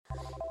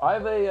I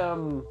have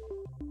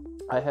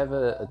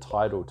a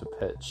title to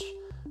pitch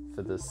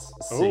for this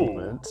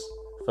segment.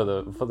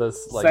 For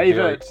this like Save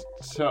it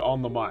to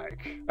on the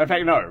mic. In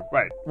fact, no,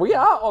 wait. We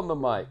are on the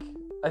mic,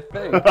 I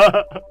think.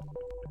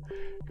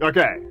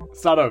 Okay,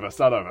 start over.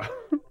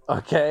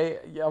 Okay,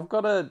 yeah, I've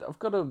got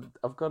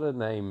a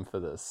name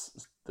for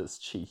this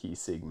cheeky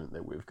segment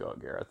that we've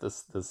got, Gareth.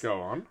 This Go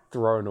on.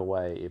 thrown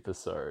away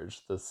episode,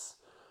 this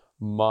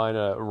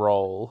minor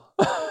role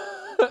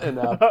in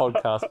our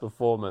podcast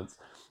performance.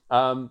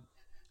 I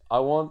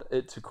want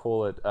it to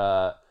call it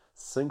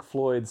Sync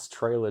Floyd's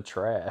Trailer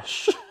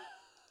Trash.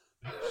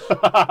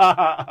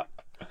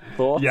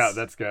 Thoughts? Yeah,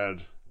 that's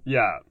good.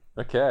 Yeah.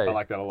 Okay. I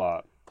like that a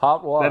lot.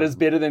 Part 1. That is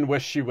better than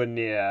Wish You Were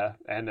Near,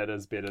 and it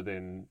is better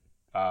than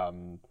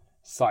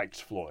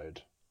Psyched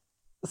Floyd.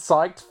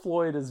 Psyched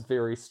Floyd is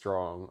very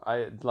strong.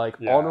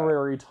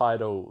 Honorary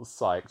title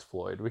Psyched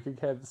Floyd. We could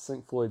have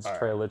Sync Floyd's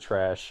Trailer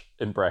Trash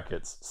in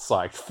brackets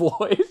Psyched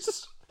Floyd.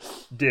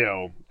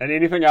 Deal. And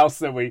anything else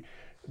that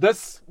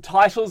this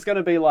title's going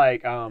to be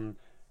like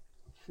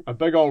a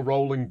big old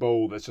rolling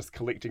ball that's just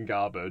collecting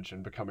garbage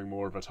and becoming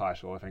more of a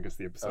title, I think, as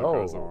the episode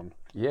goes on.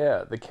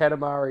 Yeah, the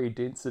Katamari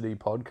Density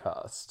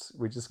Podcast.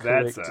 We just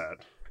collect...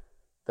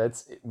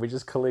 That's it. We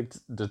just collect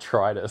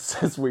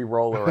detritus as we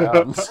roll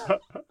around.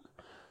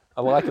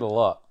 I like it a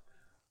lot.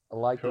 I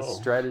like this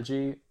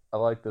strategy. I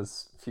like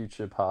this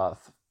future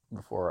path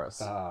before us.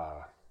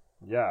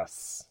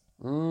 Yes.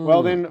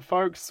 Well then,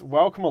 folks,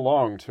 welcome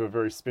along to a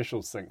very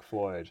special Sync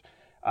Floyd.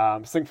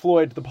 Sync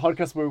Floyd, the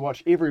podcast where we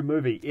watch every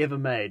movie ever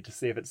made to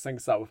see if it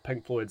syncs up with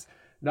Pink Floyd's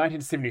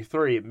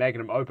 1973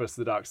 magnum opus,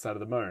 The Dark Side of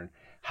the Moon.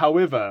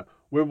 However,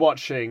 we're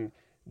watching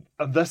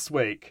this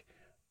week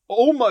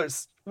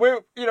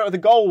the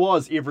goal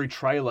was every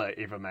trailer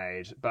ever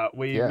made, but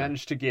we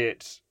managed to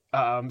get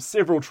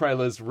several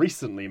trailers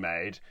recently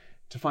made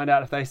to find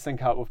out if they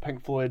sync up with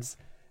Pink Floyd's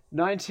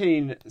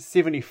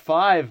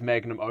 1975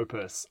 magnum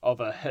opus of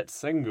a hit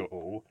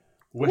single,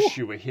 Wish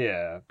You Were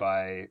Here,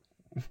 by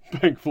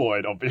Pink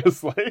Floyd,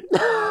 obviously.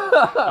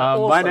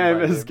 My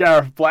name is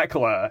Gareth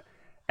Blackler,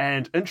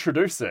 and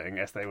introducing,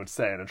 as they would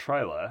say in a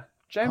trailer,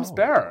 James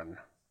Barron.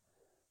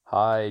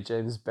 Hi,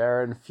 James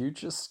Barron,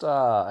 future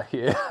star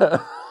here on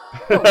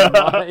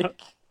the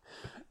mic.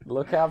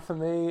 Look out for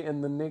me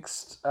in the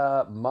next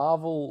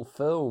Marvel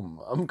film.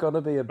 I'm going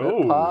to be a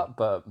bit part,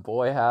 but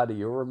boy howdy,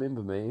 you'll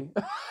remember me.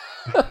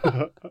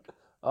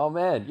 Oh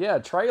man, yeah,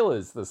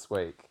 trailers this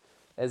week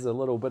as a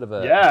little bit of a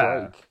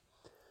break.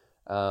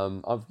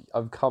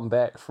 I've come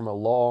back from a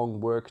long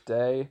work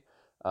day,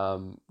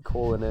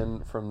 calling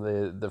in from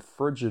the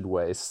frigid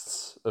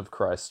wastes of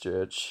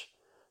Christchurch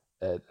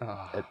at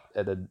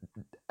an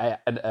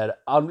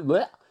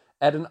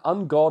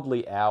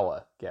ungodly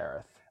hour,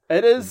 Gareth.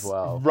 It is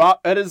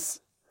it is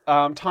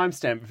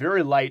timestamp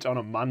very late on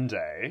a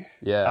Monday.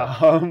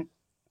 Yeah.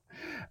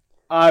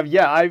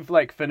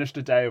 I've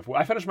finished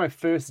I finished my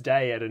first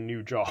day at a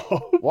new job.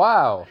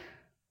 Wow.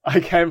 I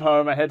came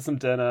home, I had some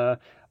dinner,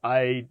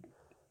 I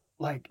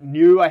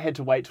knew I had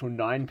to wait till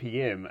 9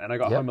 p.m. and I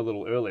got home a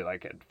little early,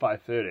 at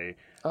 5:30.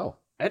 Oh.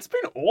 It's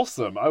been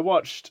awesome. I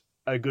watched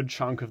a good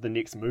chunk of the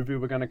next movie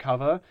we're going to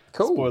cover.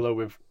 Cool.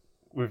 Spoiler,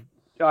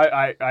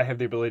 I have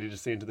the ability to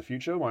see into the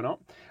future, why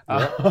not?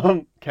 Yeah.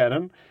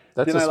 Canon.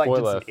 That's then a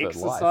spoiler did some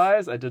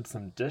exercise, I did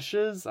some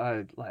dishes,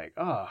 I've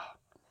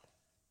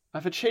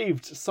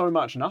achieved so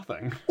much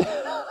nothing.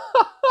 I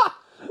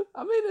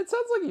mean, it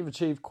sounds like you've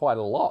achieved quite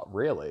a lot,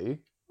 really.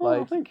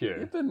 Thank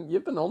you.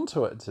 You've been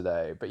onto it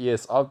today. But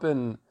yes, I've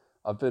been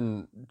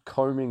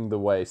combing the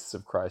wastes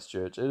of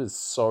Christchurch. It is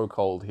so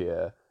cold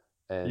here,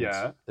 and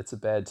it's a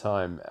bad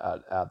time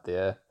out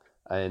there.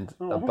 And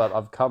but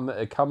I've come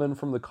in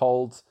from the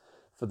cold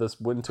for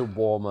this winter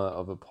warmer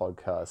of a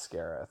podcast,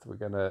 Gareth. We're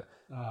gonna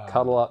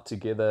cuddle up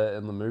together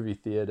in the movie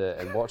theater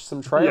and watch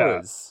some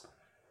trailers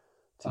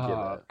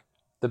together.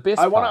 The best.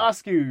 I want to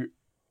ask you.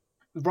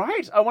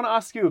 Right? I want to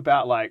ask you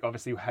about,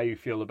 obviously how you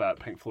feel about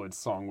Pink Floyd's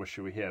song, Wish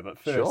You Were Here, but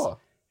first,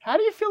 how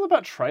do you feel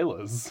about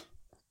trailers?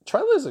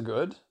 Trailers are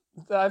good.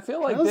 I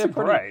feel like they're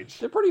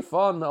pretty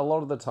fun a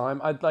lot of the time.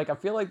 I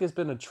feel like there's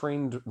been a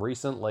trend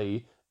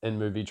recently in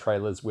movie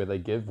trailers where they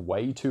give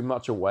way too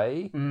much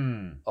away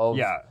of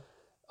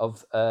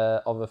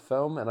a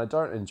film, and I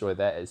don't enjoy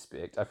that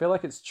aspect. I feel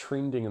like it's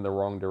trending in the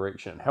wrong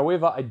direction.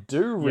 However, I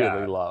do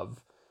really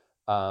love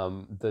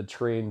the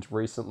trend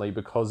recently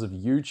because of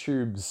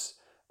YouTube's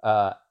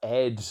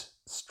ad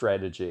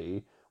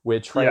strategy,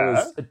 where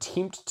trailers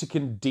attempt to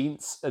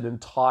condense an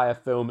entire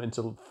film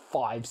into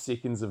 5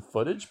 seconds of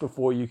footage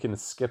before you can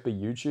skip a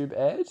YouTube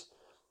ad.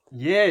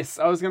 Yes,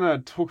 I was going to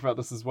talk about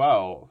this as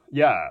well.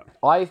 Yeah.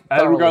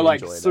 It'll go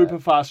super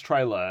fast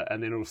trailer,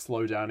 and then it'll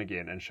slow down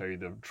again and show you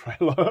the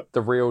trailer.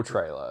 The real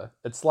trailer.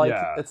 It's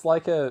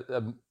like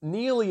a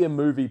nearly a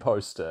movie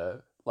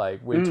poster.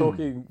 We're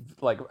talking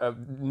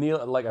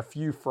a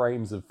few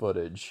frames of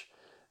footage.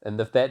 And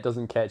if that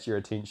doesn't catch your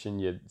attention,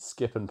 you're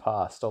skipping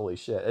past. Holy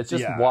shit. It's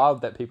just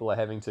wild that people are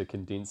having to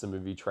condense a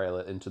movie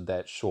trailer into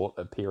that short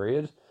a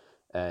period.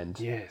 and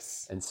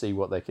yes, and see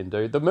what they can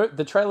do.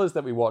 The trailers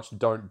that we watched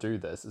don't do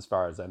this, as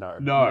far as I know.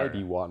 No.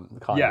 Maybe one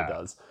kind of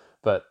does,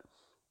 but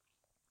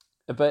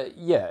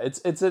yeah,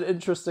 it's an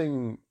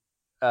interesting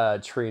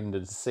trend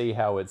to see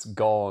how it's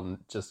gone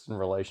just in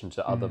relation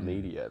to other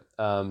media.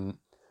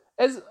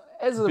 As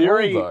a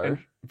very rule, though,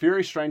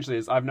 very strangely,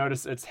 as I've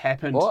noticed, it's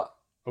happened. What?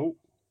 Oh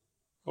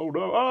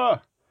no!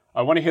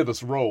 I want to hear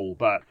this rule,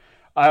 but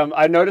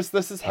I noticed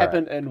this has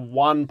happened in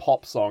one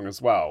pop song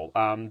as well.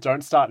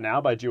 "Don't Start Now"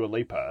 by Dua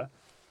Lipa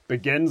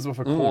begins with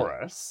a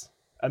chorus,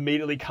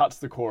 immediately cuts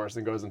the chorus,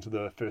 and goes into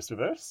the first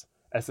verse,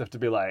 as if to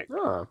be like,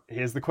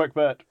 "Here's the quick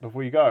bit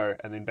before you go,"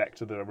 and then back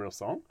to the real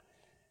song.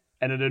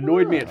 And it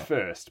annoyed me at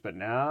first, but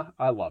now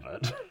I love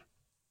it.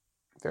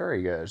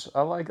 Very good.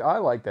 I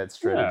like that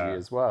strategy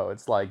as well.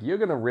 It's like, you're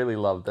gonna really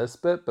love this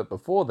bit, but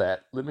before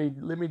that, let me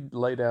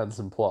lay down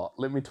some plot.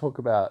 Let me talk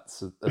about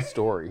a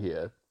story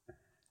here.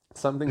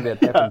 Something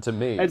that happened to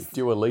me,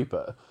 Dua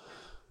Lipa.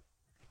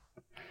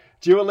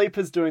 Dua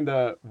Lipa's doing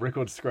the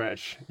record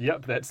scratch.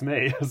 Yep, that's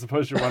me. As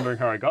opposed to wondering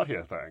how I got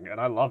here thing, and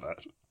I love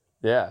it.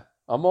 Yeah,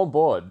 I'm on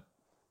board.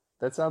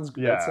 That sounds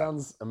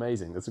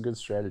amazing. That's a good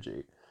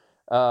strategy.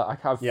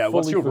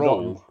 What's your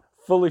rule?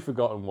 Fully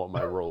forgotten what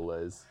my rule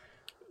is.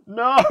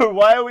 No,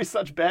 why are we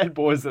such bad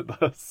boys at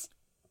this?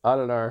 I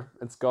don't know.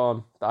 It's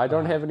gone. I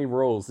don't have any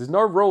rules. There's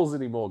no rules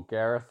anymore,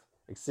 Gareth.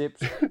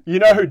 Except you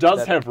know who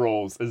does have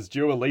rules is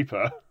Dua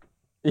Lipa.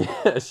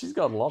 Yeah, she's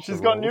got lots. She's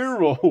of got rules. new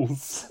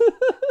rules.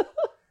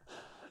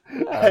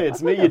 Hey,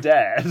 it's me, your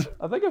dad.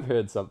 I think I've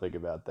heard something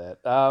about that.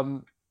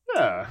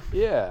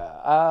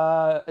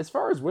 Yeah. As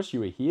far as "Wish You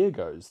Were Here"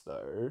 goes,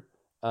 though.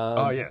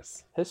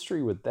 Yes.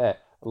 History with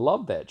that.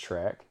 Love that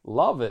track.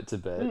 Love it to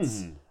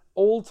bits.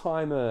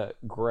 All-timer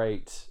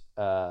great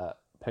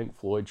Pink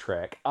Floyd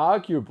track.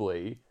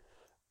 Arguably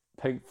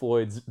Pink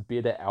Floyd's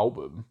better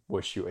album,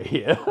 "Wish You Were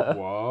Here."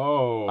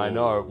 Whoa. I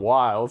know,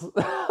 wild.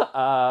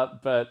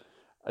 But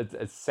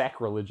it's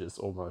sacrilegious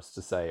almost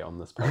to say on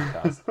this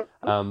podcast.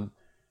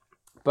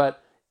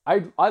 But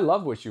I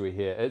love "Wish You Were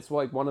Here." It's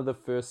like one of the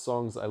first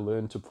songs I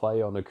learned to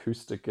play on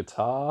acoustic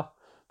guitar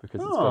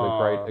because it's got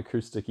a great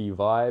acoustic-y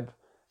vibe.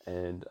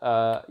 And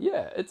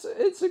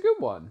it's a good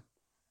one.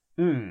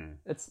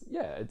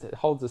 It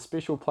holds a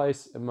special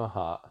place in my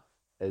heart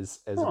as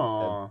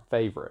a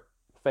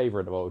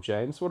favorite of old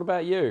James. What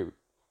about you?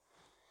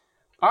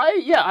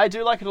 I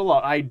do like it a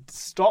lot. I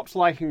stopped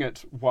liking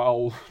it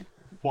while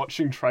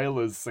watching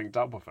trailers synced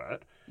up with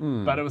it,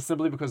 but it was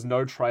simply because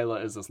no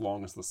trailer is as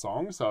long as the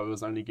song, so I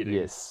was only getting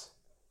a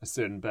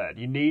certain bit.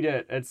 You need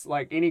it. It's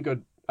like any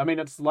good. I mean,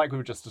 it's like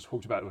we just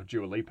talked about with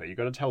Dua Lipa. You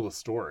got to tell the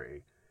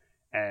story,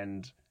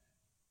 and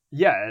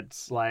yeah,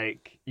 it's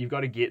like you've got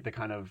to get the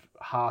kind of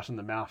heart in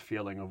the mouth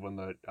feeling of when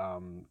the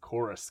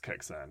chorus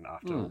kicks in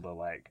after all the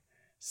like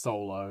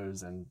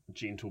solos and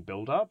gentle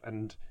build up.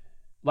 And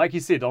like you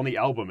said, on the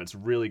album, it's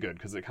really good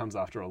because it comes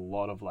after a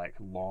lot of like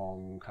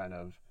long kind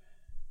of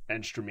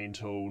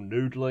instrumental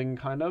noodling,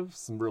 kind of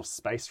some real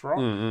space rock,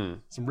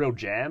 some real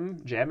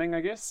jamming,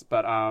 I guess.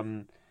 But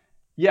and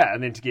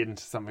then to get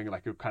into something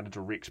like a kind of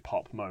direct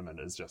pop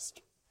moment is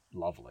just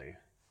lovely.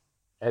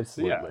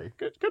 Absolutely.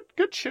 So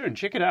good tune.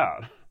 Check it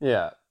out.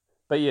 Yeah.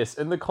 But yes,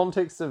 in the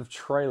context of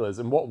trailers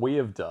and what we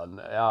have done,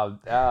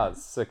 our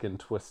sick and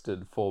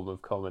twisted form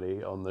of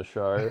comedy on the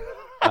show,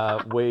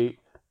 we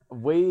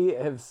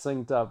have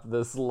synced up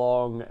this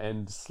long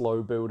and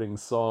slow building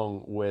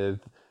song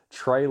with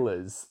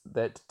trailers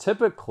that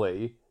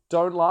typically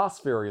don't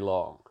last very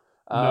long.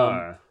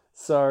 No.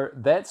 So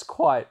that's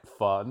quite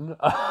fun.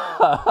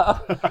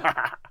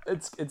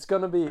 It's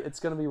gonna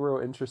be real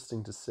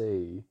interesting to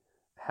see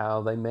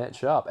how they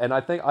match up. And I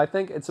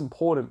think it's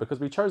important because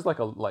we chose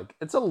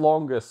it's a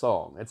longer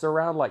song. It's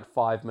around like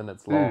 5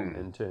 minutes long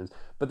in terms.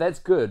 But that's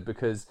good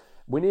because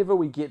whenever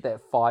we get that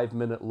 5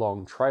 minute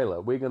long trailer,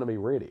 we're going to be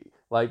ready.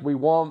 Like we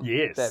want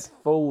that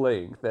full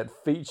length, that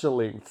feature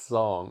length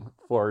song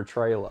for a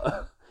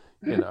trailer,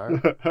 you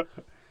know?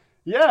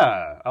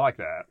 Yeah, I like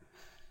that.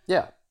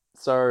 Yeah.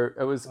 So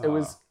it was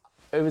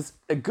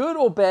a good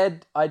or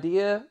bad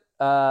idea.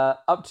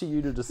 Up to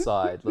you to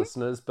decide,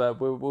 listeners, but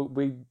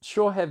we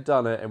sure have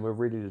done it, and we're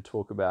ready to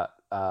talk about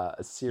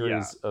a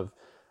series of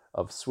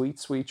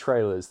sweet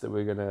trailers that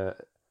we're gonna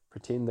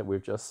pretend that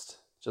we've just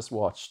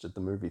watched at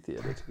the movie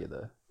theater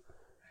together.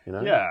 You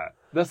know? Yeah,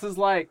 this is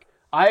like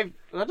I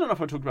don't know if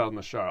I talked about it on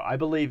the show. I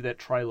believe that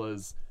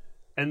trailers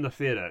in the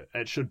theater,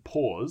 it should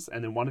pause,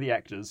 and then one of the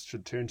actors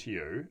should turn to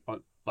you,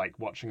 like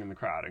watching in the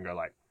crowd, and go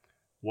like,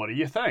 "What do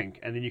you think?"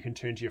 And then you can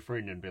turn to your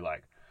friend and be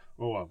like,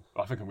 "Oh,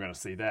 I think I'm going to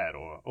see that,"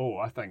 or "Oh,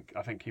 I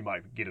think he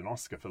might get an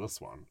Oscar for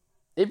this one."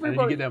 And then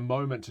you get that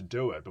moment to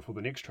do it before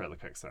the next trailer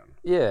kicks in.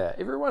 Yeah,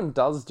 everyone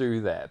does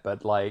do that,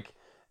 but like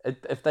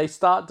if they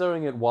start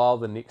doing it while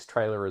the next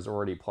trailer is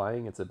already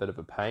playing, it's a bit of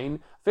a pain.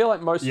 I feel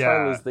like most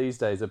trailers these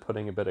days are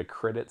putting a bit of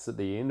credits at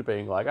the end,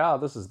 being like,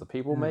 this is the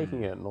people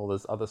making it and all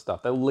this other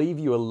stuff. They'll leave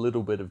you a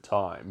little bit of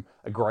time,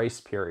 a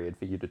grace period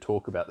for you to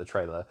talk about the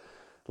trailer,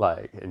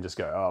 and just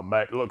go, "Oh,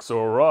 mate, looks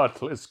all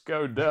right. Let's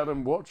go down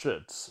and watch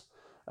it."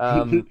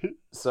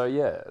 So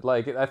yeah,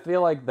 like I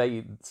feel like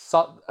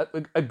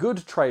a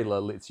good trailer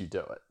lets you do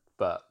it,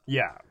 but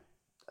yeah,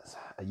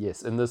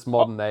 yes, in this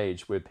modern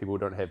age where people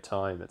don't have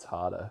time, it's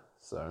harder.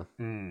 So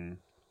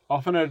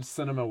often a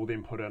cinema will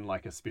then put in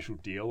like a special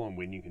deal on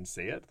when you can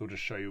see it. They'll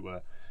just show you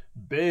a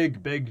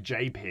big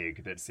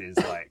JPEG that says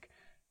like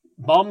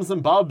Mums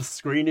and Bubs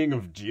screening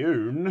of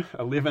Dune,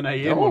 11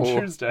 a.m. on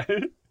Tuesday.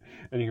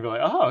 And you can be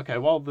like, oh, okay,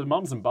 well, the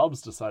Mums and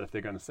Bubs decide if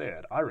they're going to see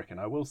it. I reckon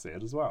I will see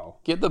it as well.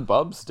 Get the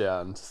Bubs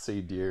down to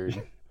see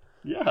Dune.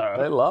 Yeah.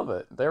 They love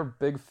it. They're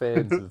big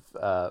fans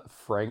of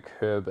Frank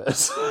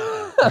Herbert.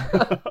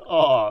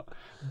 Oh,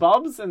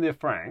 Bubs and their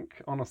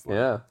Frank, honestly.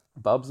 Yeah,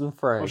 Bubs and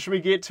Frank. Well, should we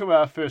get to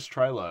our first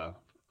trailer?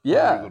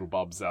 Yeah. All you little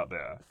Bubs out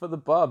there. For the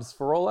Bubs,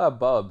 for all our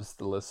Bubs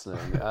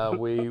listening,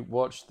 we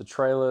watched the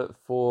trailer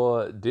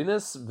for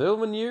Denis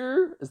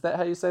Villeneuve. Is that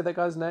how you say that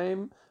guy's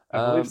name?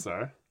 I believe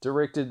so.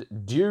 Directed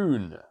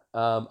Dune,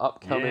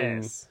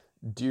 upcoming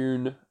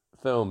Dune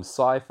film,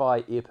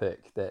 sci-fi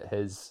epic that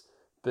has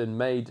been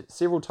made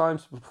several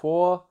times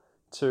before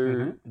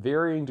to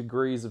varying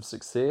degrees of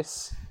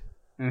success.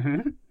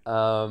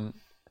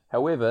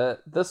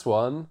 However, this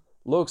one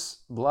looks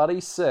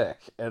bloody sick,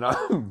 and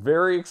I'm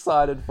very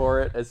excited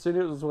for it. As soon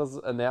as it was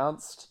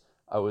announced,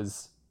 I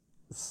was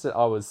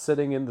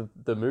sitting in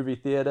the movie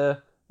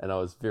theater, and I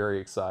was very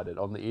excited.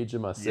 On the edge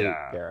of my seat,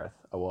 Gareth,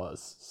 I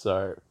was.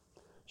 So,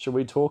 should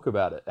we talk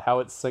about it? How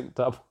it's synced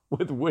up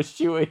with Wish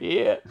You Were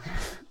Here?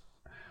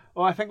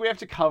 Well, I think we have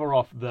to cover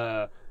off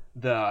the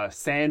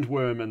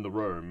sandworm in the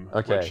room,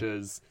 which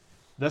is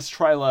this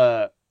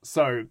trailer.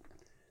 So,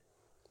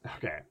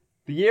 okay.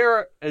 The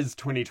year is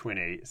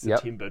 2020,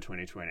 September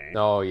 2020.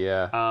 Oh,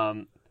 yeah.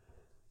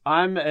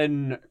 I'm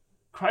in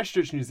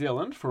Christchurch, New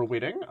Zealand for a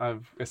wedding.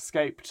 I've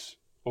escaped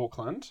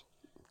Auckland,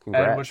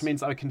 which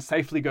means I can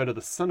safely go to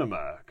the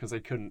cinema because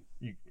it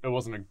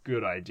wasn't a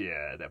good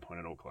idea at that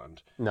point in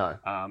Auckland. No.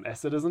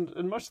 As it isn't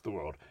in most of the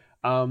world.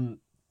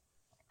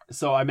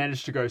 So I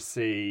managed to go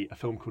see a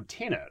film called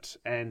Tenet,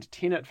 and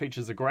Tenet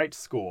features a great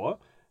score.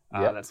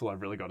 That's all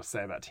I've really got to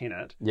say about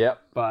Tenet.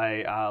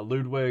 By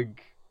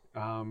Ludwig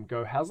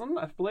Göransson,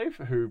 I believe,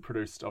 who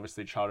produced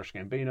obviously Childish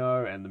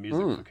Gambino and the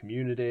music for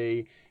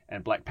Community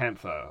and Black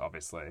Panther,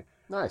 obviously.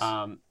 Nice.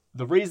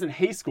 The reason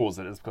he scores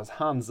it is because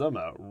Hans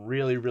Zimmer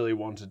really, really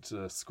wanted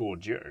to score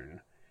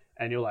Dune.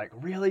 And you're like,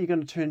 really? You're going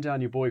to turn down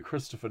your boy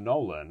Christopher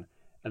Nolan?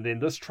 And then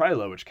this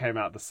trailer, which came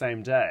out the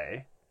same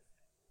day,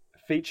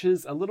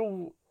 features a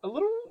little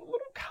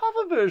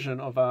cover version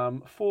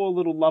of four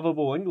little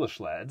lovable English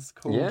lads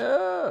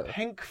called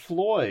Pink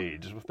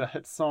Floyd with the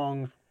hit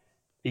song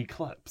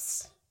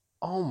Eclipse.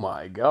 Oh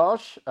my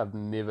gosh, I've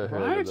never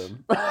heard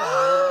of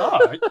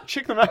them.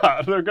 Check them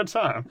out. They're a good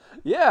time.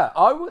 Yeah,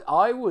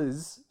 I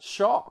was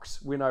shocked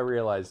when I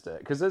realized it,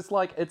 because it's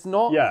like it's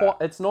not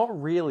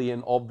really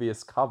an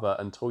obvious cover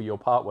until you're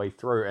partway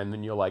through, and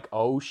then you're like,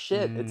 oh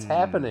shit, it's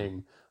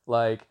happening.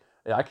 Like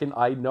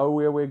I know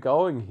where we're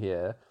going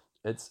here.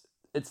 It's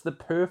the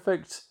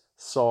perfect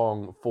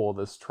song for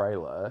this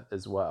trailer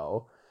as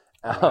well.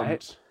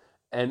 Right.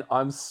 And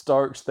I'm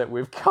stoked that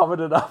we've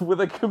covered it up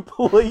with a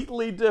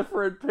completely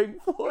different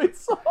Pink Floyd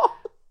song.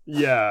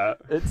 Yeah.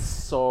 It's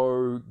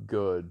so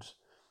good.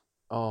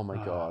 Oh my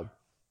God.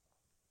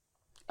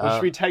 Well,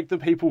 should we take the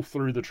people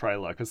through the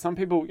trailer? Because some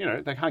people,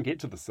 they can't get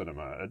to the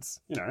cinema. It's,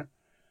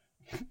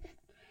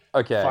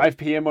 okay. 5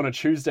 p.m. on a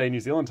Tuesday New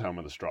Zealand time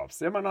when this drops.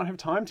 They might not have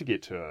time to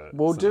get to it.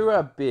 We'll do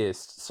our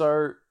best.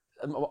 So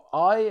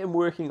I am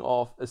working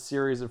off a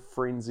series of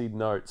frenzied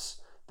notes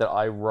that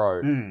I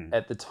wrote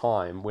at the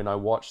time when I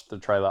watched the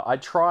trailer.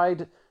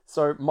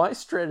 So my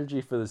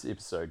strategy for this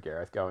episode,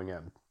 Gareth, going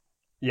in,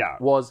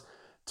 was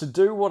to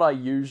do what I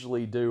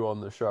usually do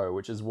on the show,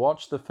 which is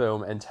watch the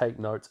film and take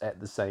notes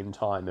at the same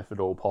time, if at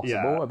all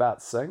possible, about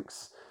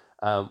syncs,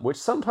 which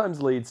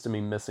sometimes leads to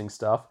me missing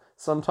stuff,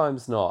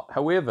 sometimes not.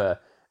 However,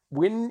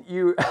 when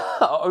you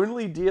are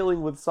only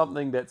dealing with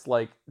something that's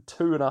like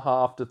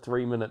 2.5 to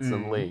 3 minutes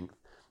in length,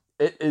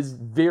 it is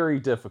very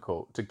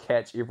difficult to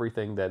catch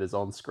everything that is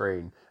on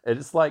screen.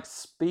 It's like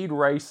Speed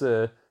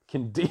Racer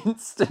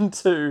condensed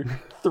into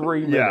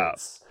 3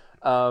 minutes.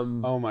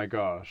 Oh my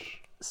gosh.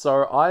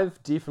 So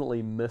I've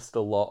definitely missed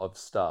a lot of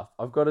stuff.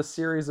 I've got a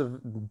series of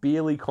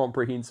barely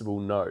comprehensible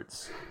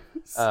notes.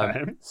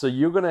 So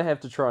you're going to have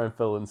to try and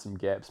fill in some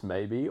gaps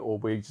maybe, or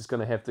we're just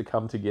going to have to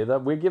come together.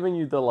 We're giving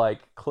you the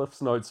like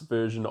Cliff's Notes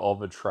version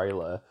of a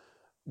trailer.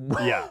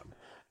 Yeah.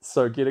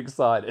 So get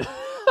excited.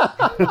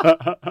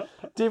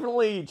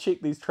 Definitely check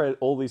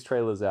all these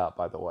trailers out,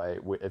 by the way,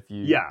 if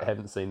you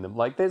haven't seen them.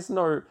 Like, if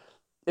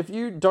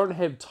you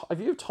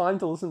have time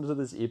to listen to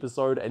this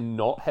episode and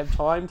not have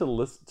time to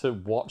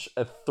watch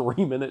a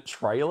 3-minute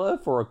trailer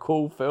for a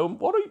cool film,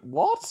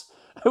 what?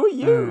 Who are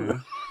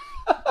you?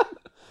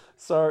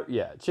 So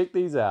yeah, check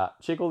these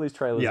out. Check all these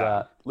trailers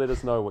out. Let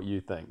us know what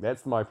you think.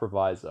 That's my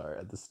proviso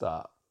at the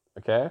start.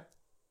 Okay?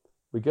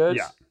 We good?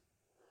 Yeah.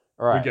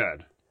 All right. We're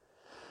good.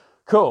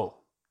 Cool.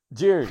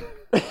 Dune.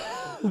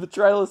 The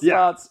trailer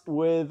starts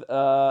with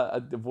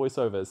a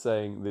voiceover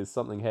saying there's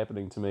something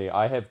happening to me.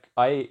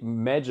 I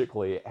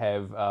magically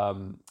have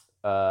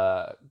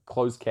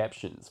closed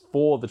captions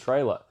for the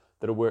trailer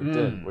that are worked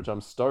in, which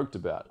I'm stoked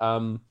about.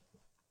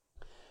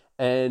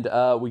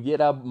 And we get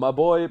my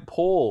boy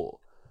Paul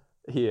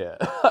here.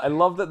 I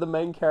love that the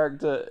main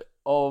character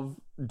of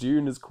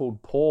Dune is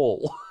called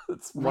Paul.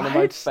 It's one of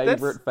my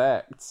favorite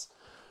facts.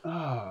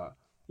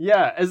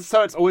 Yeah,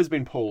 so it's always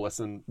been Paul.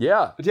 Listen,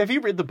 yeah. Have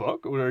you read the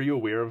book, or are you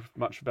aware of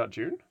much about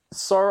Dune?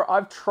 So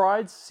I've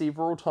tried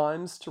several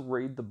times to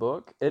read the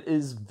book. It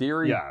is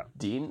very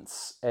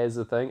dense as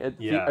a thing.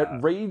 It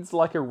reads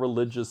like a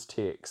religious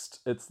text.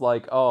 It's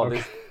like,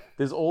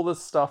 there's all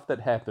this stuff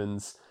that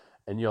happens,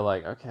 and you're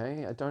like,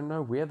 okay, I don't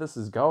know where this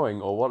is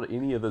going or what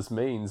any of this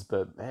means,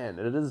 but man,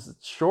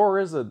 sure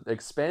is an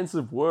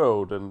expansive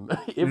world, and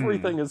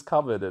everything is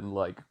covered in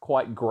like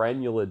quite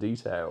granular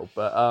detail.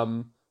 But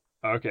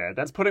okay,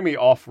 that's putting me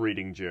off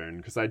reading Dune,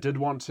 because I did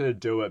want to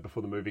do it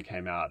before the movie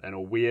came out, and a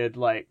weird,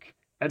 like,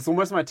 it's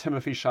almost my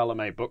Timothée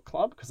Chalamet book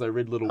club, because I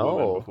read Little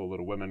Women before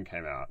Little Women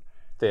came out.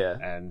 Fair.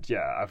 And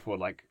yeah, I thought,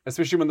 like,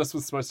 especially when this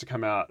was supposed to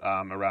come out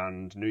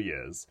around New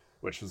Year's,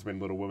 which was when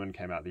Little Women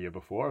came out the year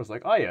before, I was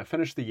like, oh yeah,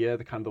 finish the year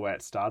the kind of the way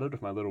it started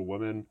with my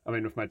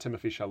with my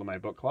Timothée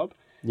Chalamet book club.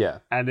 Yeah.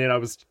 And then I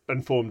was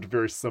informed a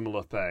very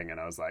similar thing, and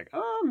I was like,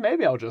 oh,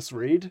 maybe I'll just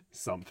read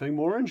something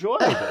more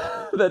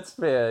enjoyable. That's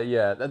fair,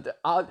 yeah.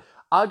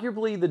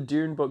 Arguably, the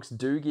Dune books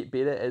do get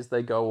better as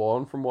they go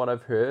on, from what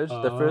I've heard.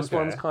 The first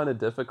one's kind of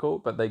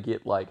difficult, but they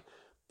get, like,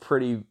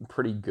 pretty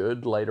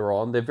good later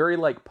on. They're very,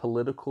 like,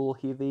 political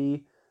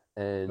heavy,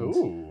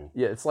 and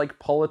yeah, it's like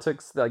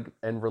politics, like,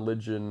 and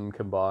religion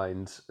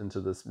combined into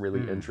this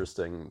really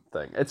interesting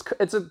thing.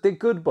 They're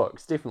good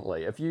books,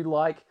 definitely. If you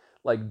like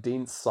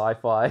dense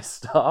sci-fi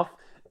stuff,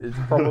 it's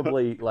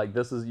probably like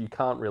you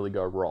can't really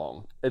go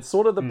wrong. It's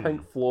sort of the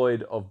Pink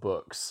Floyd of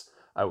books,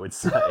 I would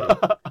say.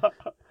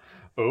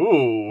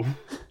 Ooh.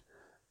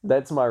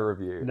 That's my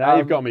review. Now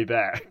you've got me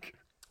back.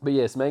 But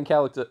yes, main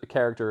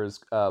character is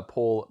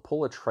Paul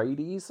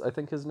Atreides, I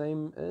think his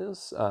name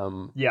is.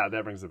 Yeah,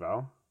 that rings a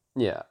bell.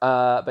 Yeah,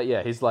 but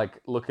yeah, he's like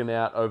looking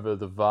out over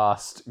the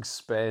vast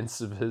expanse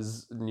of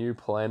his new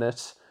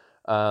planet,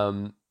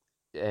 and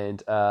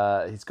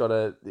he's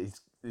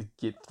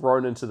get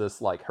thrown into this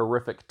like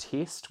horrific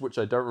test, which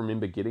I don't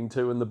remember getting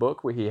to in the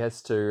book, where he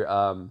has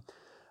to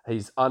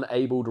he's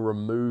unable to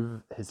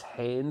remove his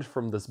hand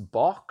from this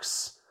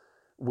box,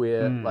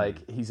 where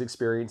like he's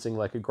experiencing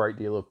like a great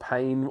deal of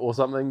pain or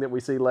something that we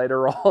see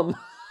later on.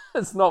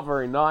 It's not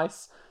very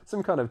nice.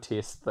 Some kind of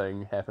test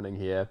thing happening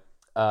here.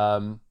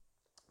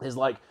 There's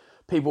like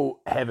people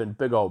having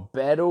big old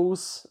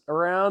battles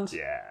around.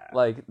 Yeah.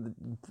 Like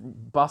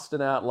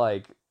busting out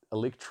like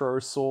electro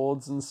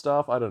swords and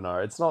stuff. I don't know.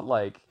 It's not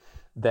like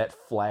that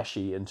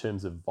flashy in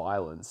terms of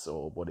violence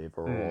or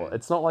whatever. Or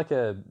it's not like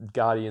a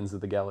Guardians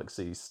of the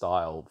Galaxy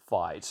style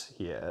fight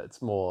here.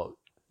 It's more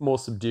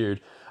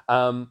subdued.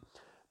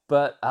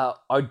 But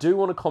I do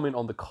want to comment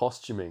on the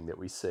costuming that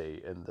we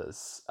see in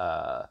this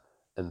trailer.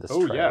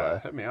 Oh yeah,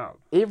 hit me up.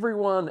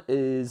 Everyone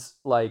is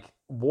like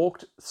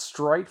walked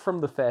straight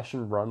from the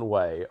fashion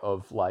runway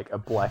of like a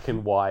black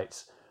and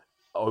white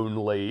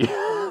only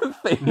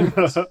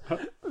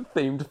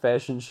themed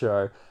fashion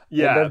show.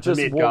 Yeah, and they've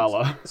just Met walked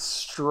Gala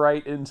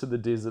straight into the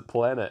desert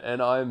planet,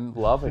 and I'm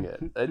loving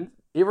it. And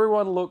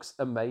everyone looks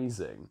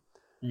amazing.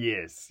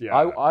 Yes, yeah.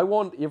 I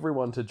want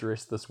everyone to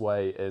dress this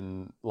way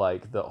in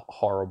like the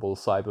horrible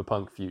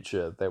cyberpunk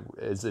future that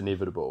is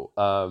inevitable.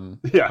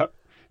 Yeah.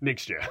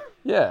 Next year.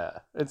 Yeah,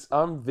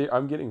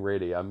 I'm getting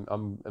ready.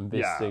 I'm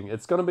investing. Yeah.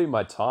 It's gonna be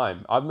my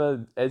time.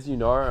 As you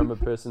know, I'm a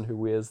person who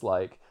wears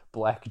like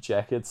black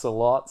jackets a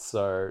lot,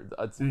 so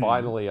it's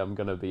finally I'm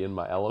gonna be in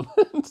my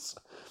element.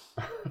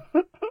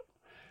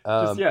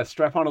 Just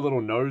strap on a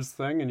little nose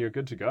thing and you're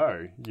good to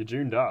go. You're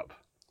duned up.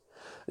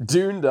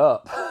 Duned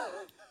up.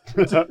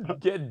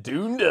 Get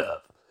duned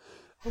up.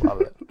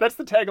 Love it. That's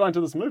the tagline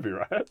to this movie,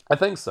 right? I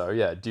think so.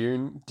 Yeah,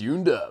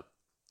 duned up.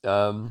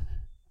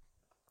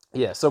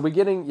 Yeah, so we're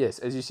getting, yes,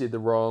 as you said, the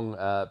wrong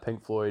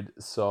Pink Floyd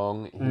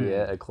song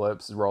here,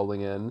 Eclipse,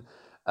 rolling in,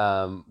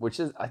 which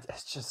is,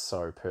 it's just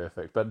so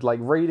perfect. But, like,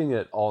 reading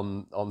it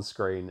on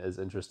screen is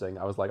interesting.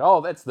 I was like,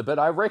 oh, that's the bit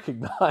I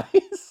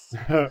recognize.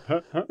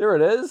 There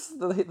it is,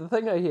 the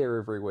thing I hear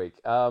every week.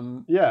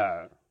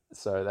 Yeah.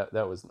 So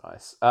that was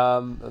nice.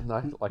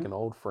 Like an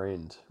old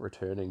friend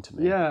returning to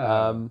me.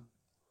 Yeah.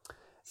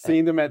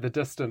 Seeing them at the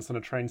distance in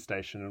a train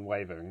station and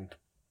waving.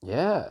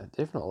 Yeah,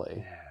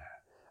 definitely.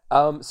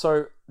 Yeah.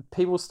 So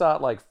people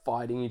start like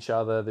fighting each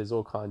other. There's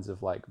all kinds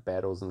of like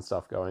battles and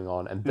stuff going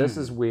on. And this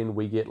is when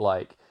we get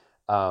like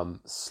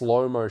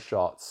slow-mo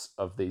shots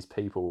of these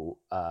people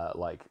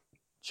like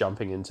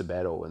jumping into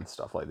battle and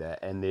stuff like that.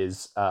 And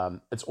there's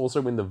it's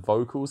also when the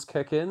vocals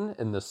kick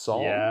in the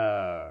song.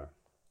 Yeah.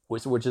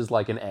 Which is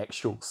like an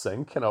actual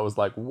sync. And I was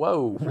like,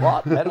 whoa,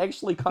 what? That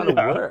actually kind of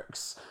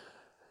works.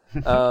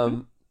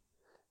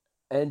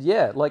 And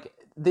yeah, like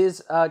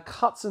there's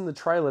cuts in the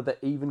trailer that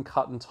even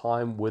cut in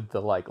time with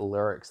the like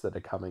lyrics that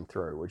are coming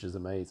through, which is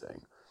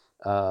amazing.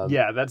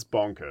 Yeah, that's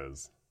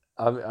bonkers.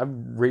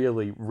 I'm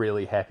really,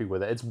 really happy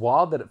with it. It's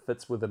wild that it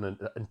fits within an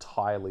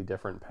entirely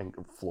different Pink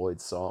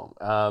Floyd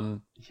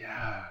song.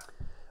 Yeah.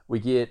 We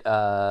get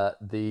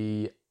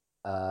the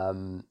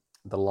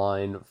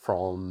line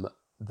from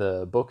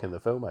the book and the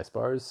film, I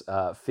suppose.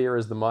 Fear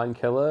is the mind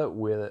killer,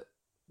 where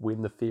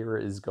when the fear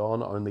is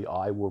gone, only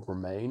I will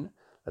remain.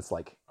 That's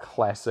like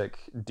classic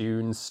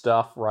Dune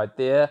stuff right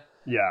there.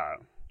 Yeah.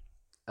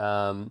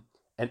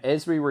 And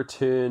as we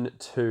return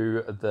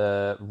to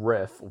the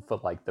riff for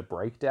like the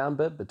breakdown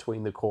bit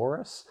between the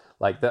chorus,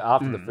 like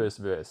after the first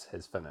verse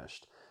has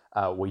finished,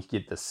 we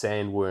get the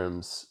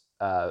Sandworms'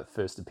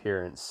 first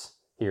appearance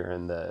here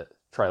in the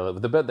trailer,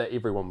 the bit that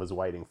everyone was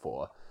waiting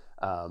for.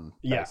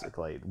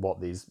 Basically,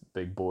 what these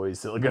big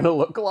boys are going to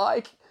look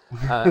like,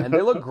 and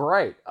they look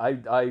great.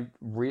 I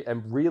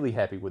am really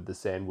happy with the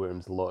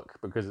Sandworms look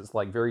because it's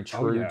like very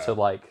true to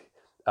like.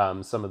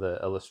 Some of the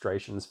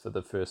illustrations for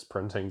the first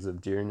printings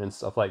of Dune and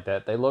stuff like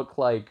that, they look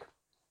like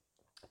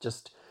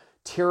just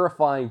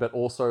terrifying, but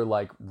also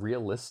like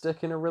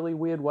realistic in a really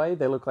weird way.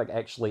 They look like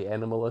actually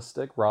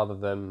animalistic rather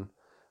than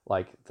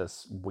like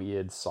this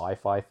weird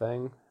sci-fi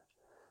thing.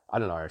 I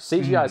don't know.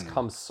 CGI's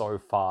come so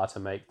far to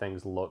make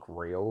things look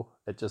real.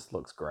 It just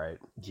looks great.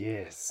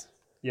 Yes.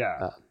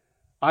 Yeah.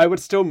 I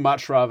would still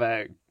much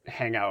rather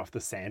hang out with the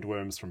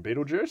Sandworms from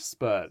Beetlejuice,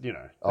 but you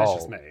know, that's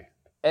just me.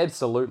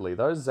 Absolutely.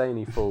 Those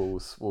zany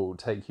fools will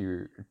take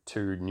you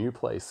to new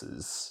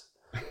places.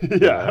 Yeah. You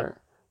know,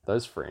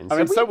 those friends. I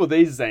mean, so will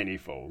these zany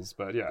fools,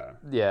 but yeah.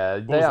 Yeah,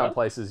 they aren't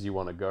places you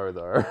want to go,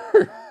 though.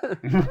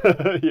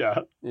 Yeah.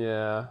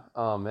 Yeah.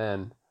 Oh,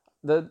 man.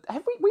 We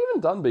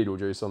haven't done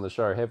Beetlejuice on the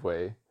show, have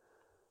we?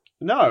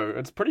 No,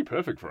 it's pretty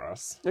perfect for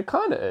us. It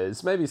kind of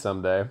is. Maybe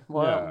someday.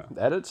 Well,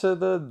 add it to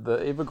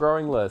the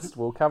ever-growing list.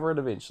 We'll cover it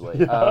eventually.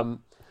 Yeah.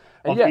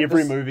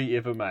 Every movie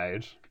ever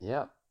made.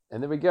 Yeah.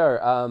 And there we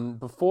go.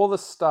 Before the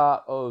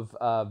start of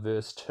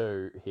verse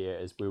 2 here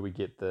is where we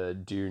get the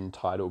Dune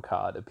title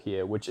card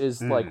appear, which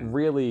is like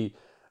really,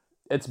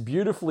 it's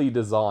beautifully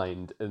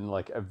designed in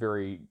like a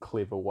very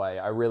clever way.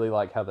 I really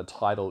like how the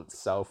title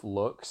itself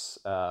looks.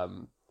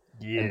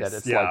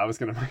 Yes, yeah, like, I was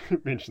going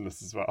to mention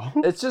this as well.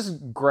 It's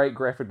just great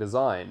graphic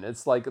design.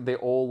 It's like they're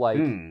all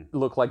like,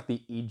 look like the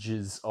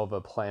edges of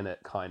a planet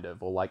kind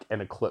of, or like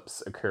an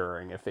eclipse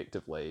occurring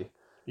effectively.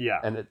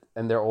 Yeah.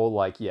 And they're all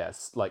like,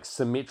 yes, like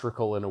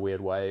symmetrical in a weird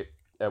way,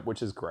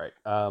 which is great.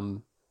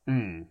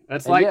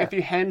 It's like if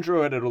you hand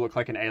drew it, it'll look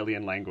like an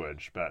alien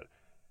language, but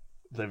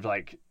they've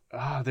like,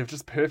 they've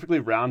just perfectly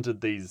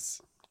rounded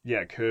these,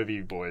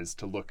 curvy boys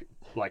to look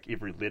like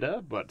every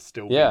letter, but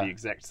still be the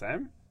exact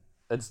same.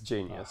 It's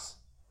genius.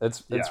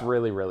 It's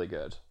really, really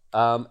good.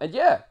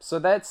 So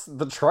that's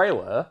the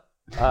trailer,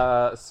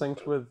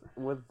 synced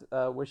with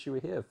Wish You Were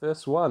Here.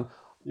 First one.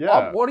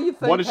 Yeah. What do you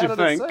think? What did you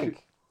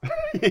think?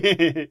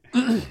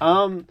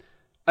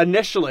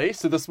 Initially,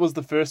 so this was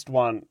the first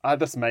one.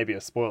 This may be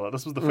a spoiler.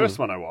 This was the first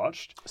one I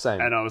watched.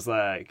 Same. And I was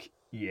like,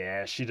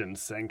 yeah, she didn't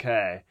sync,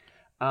 hey.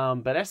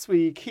 But as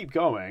we keep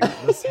going,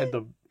 this had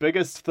the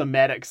biggest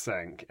thematic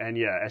sync. And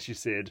as you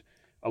said,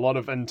 a lot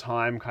of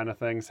in-time kind of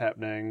things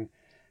happening.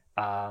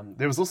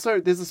 There's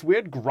this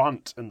weird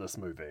grunt in this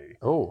movie.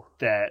 Oh.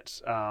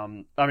 That,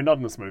 not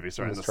in this movie,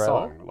 sorry, in the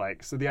trailer? song.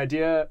 Like, so the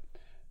idea...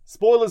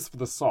 Spoilers for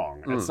the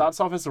song. It starts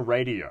off as a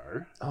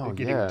radio,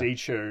 getting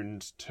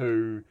detuned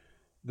to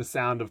the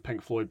sound of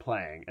Pink Floyd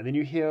playing, and then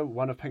you hear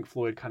one of Pink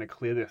Floyd kind of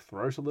clear their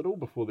throat a little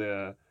before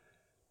they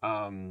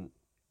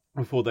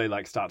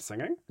like start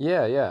singing.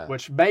 Yeah.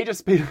 Which may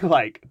just be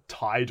like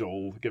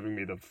Tidal giving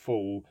me the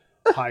full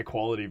high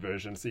quality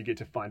version, so you get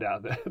to find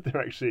out that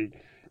they're actually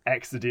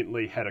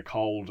accidentally had a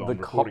cold on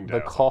recording day.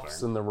 The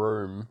coughs in the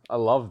room. I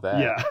love that.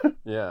 Yeah.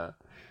 Yeah.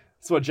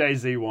 That's what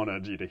Jay-Z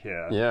wanted you to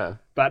hear. Yeah.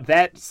 But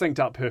that synced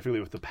up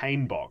perfectly with the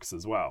pain box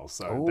as well,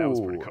 so that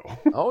was pretty cool.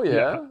 Oh,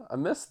 yeah? I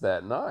missed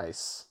that.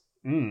 Nice.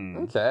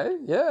 Okay,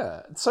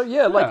 yeah. So,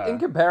 like, in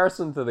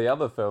comparison to the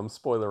other films,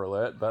 spoiler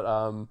alert, but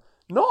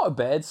not a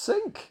bad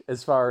sync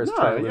as far as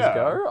trailers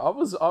go.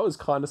 I was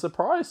kind of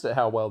surprised at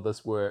how well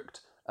this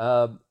worked.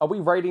 Are we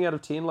rating out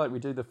of 10 like we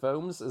do the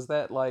films? Is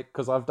that, like...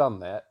 Because I've done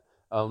that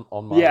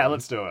on my... Yeah,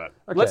 let's do it.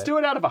 Okay. Let's do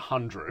it out of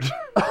 100.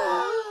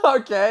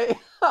 Okay.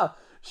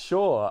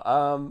 Sure.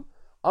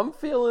 I'm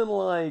feeling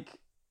like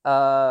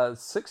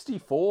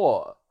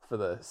 64 for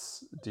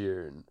this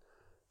Dune.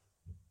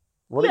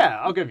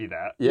 I'll give you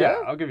that.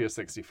 Yeah, I'll give you a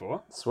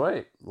 64.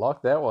 Sweet.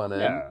 Lock that one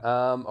in. Yeah.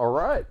 All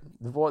right.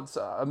 What's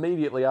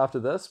immediately after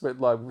this? But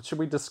like, should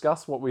we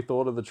discuss what we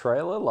thought of the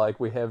trailer? Like,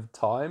 we have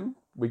time.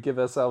 We give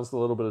ourselves a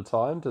little bit of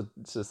time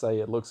to say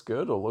it looks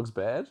good or looks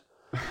bad.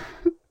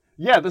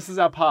 Yeah, this is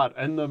our part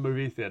in the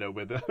movie theater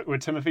where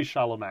Timothée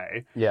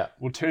Chalamet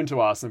will turn to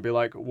us and be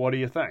like, what do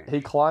you think?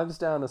 He climbs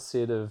down a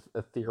set of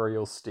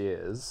ethereal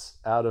stairs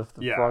out of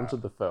the front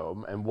of the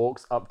film and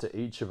walks up to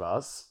each of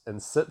us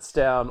and sits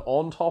down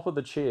on top of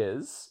the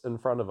chairs in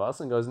front of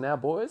us and goes, now,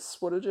 boys,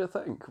 what did you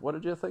think? What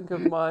did you think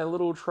of my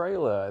little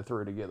trailer I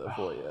threw together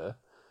for you?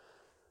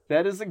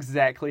 That is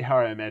exactly how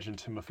I imagine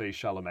Timothée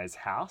Chalamet's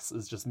house,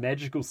 is just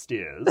magical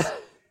stairs.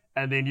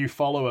 and then you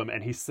follow him,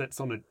 and he sits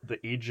on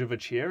the edge of a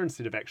chair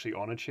instead of actually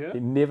on a chair. He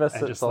never and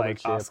sits just, on like,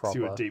 a chair asks proper.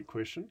 you a deep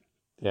question.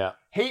 Yeah.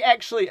 He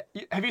actually...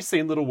 Have you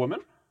seen Little Women?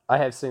 I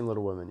have seen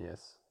Little Women,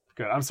 yes.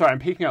 Good. I'm sorry, I'm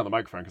peeking out the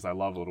microphone because I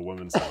love Little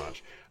Women so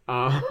much.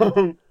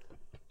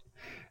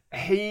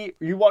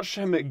 You watch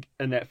him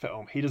in that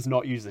film, he does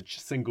not use a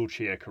single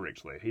chair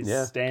correctly. He's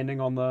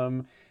standing on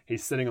them,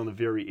 he's sitting on the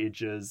very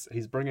edges,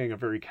 he's bringing a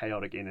very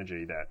chaotic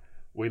energy that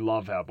we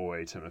love our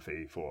boy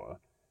Timothy for.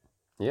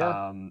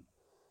 Yeah.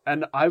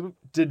 And I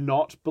did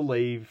not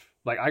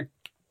I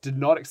did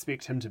not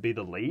expect him to be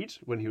the lead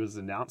when he was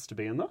announced to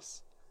be in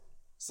this.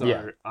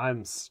 So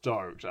I'm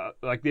stoked.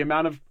 Like, the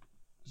amount of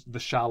the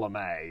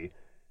Chalamet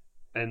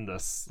in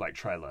this, like,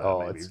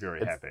 trailer made me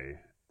very happy.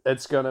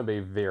 It's gonna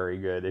be very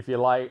good. If you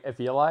like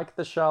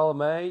the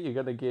Chalamet, you're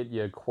gonna get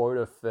your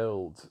quota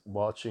filled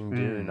watching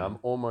Dune. I'm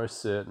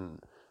almost certain.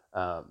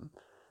 So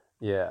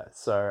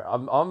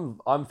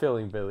I'm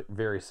feeling very,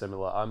 very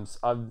similar. I'm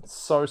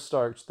so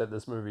stoked that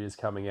this movie is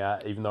coming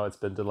out, even though it's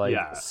been delayed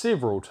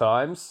several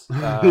times.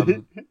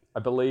 I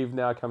believe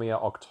now coming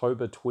out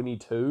October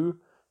 22.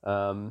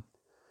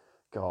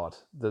 God,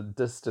 the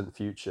distant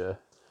future.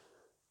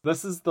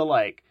 This is the,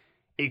 like,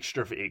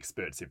 extra for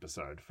experts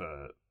episode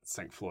for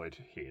Sync Floyd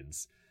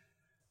heads.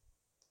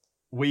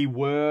 We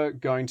were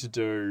going to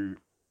do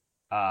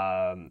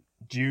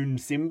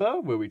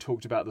June-Cember, where we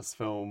talked about this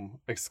film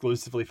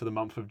exclusively for the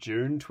month of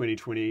June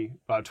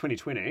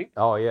 2020.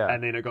 Oh, yeah.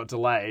 And then it got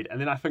delayed.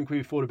 And then I think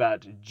we thought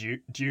about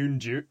June,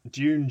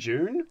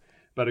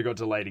 but it got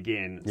delayed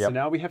again. Yep. So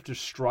now we have to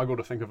struggle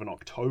to think of an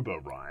October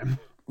rhyme.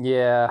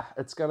 Yeah,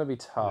 it's going to be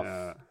tough.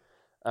 Yeah.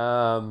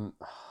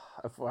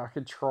 If I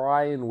could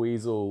try and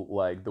weasel,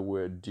 like, the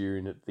word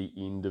Dune at the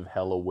end of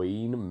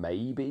Halloween,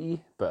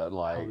 maybe, but,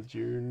 like...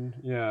 June,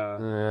 yeah.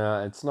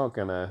 Yeah, it's not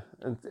gonna...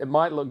 It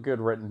might look good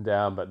written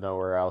down, but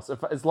nowhere else.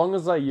 As long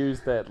as I use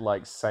that,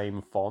 like,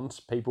 same font,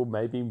 people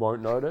maybe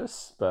won't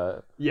notice,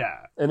 but...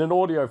 Yeah. In an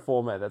audio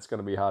format, that's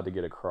gonna be hard to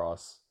get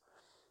across.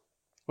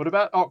 What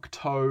about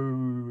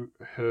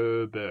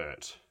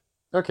Octo-Herbert?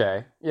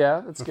 Okay,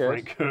 yeah, that's good.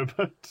 Frank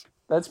Herbert.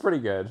 That's pretty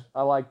good.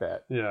 I like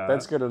that. Yeah.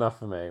 That's good enough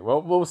for me.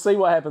 Well, we'll see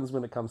what happens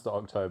when it comes to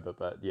October,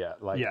 but yeah,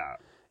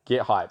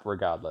 get hype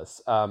regardless.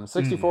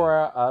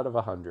 64 out of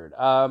 100.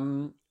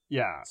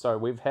 Yeah. So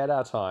we've had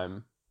our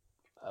time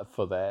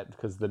for that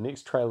because the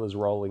next trailer's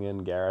rolling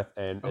in, Gareth,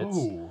 and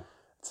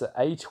it's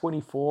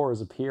A24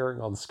 is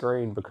appearing on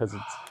screen because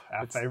it's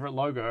our favorite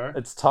logo.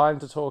 It's time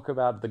to talk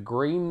about The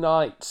Green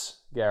Knight,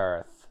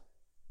 Gareth.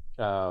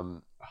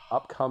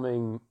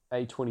 Upcoming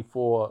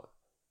A24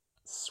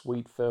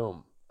 sweet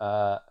film.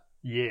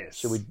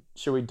 Yes.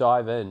 Should we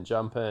dive in,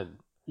 jump in?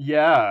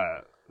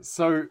 Yeah.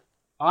 So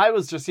I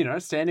was just,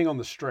 standing on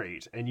the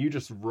street and you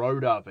just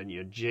rode up in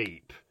your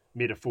Jeep,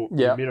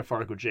 your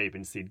metaphorical Jeep,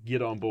 and said,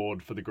 "Get on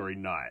board for the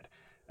Green Knight."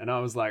 And I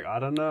was like, I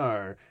don't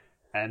know.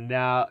 And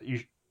now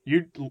you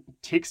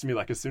texted me,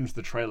 like, as soon as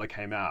the trailer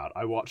came out,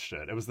 I watched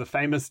it. It was the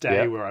famous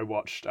day where I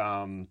watched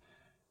Near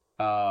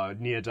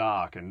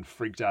Dark and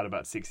freaked out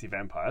about sexy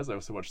vampires. I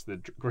also watched the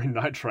Green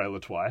Knight trailer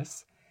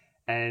twice.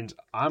 And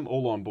I'm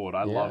all on board.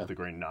 I love The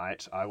Green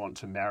Knight. I want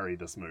to marry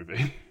this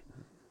movie.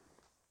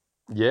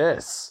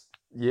 Yes,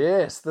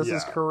 this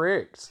is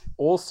correct.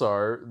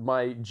 Also,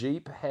 my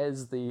Jeep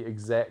has the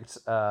exact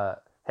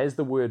has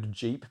the word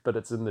Jeep, but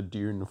it's in the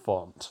Dune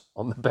font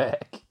on the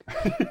back.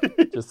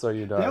 Just so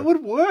you know. That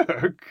would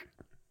work.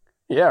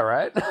 Yeah,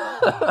 right?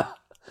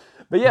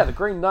 But yeah, The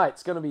Green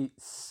Knight's going to be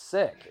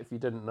sick, if you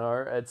didn't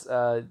know. It's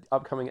an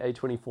upcoming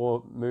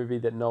A24 movie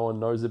that no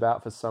one knows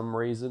about for some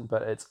reason,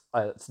 but it's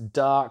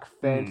dark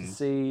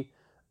fantasy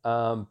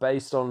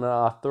based on an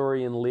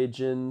Arthurian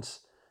legend,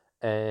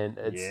 and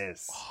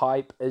it's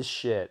hype as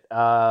shit.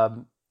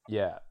 Everything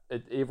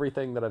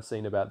that I've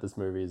seen about this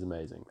movie is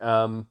amazing.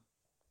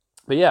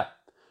 But yeah,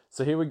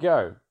 so here we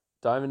go.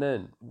 Diving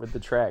in with the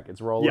track.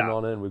 It's rolling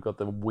on in. We've got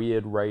the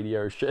weird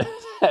radio shit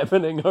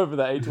happening over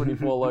the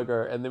A24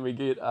 logo. And then we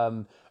get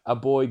our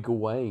boy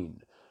Gawain,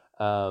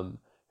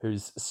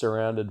 who's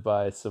surrounded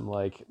by some,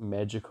 like,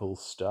 magical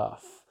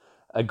stuff.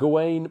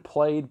 Gawain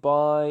played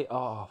by,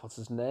 what's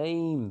his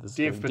name?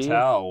 Dev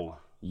Patel.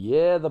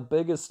 Yeah, the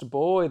biggest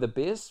boy, the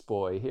best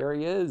boy. Here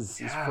he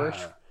is. Yeah.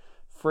 He's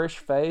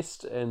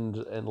fresh-faced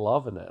and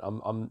loving it.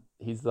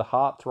 He's the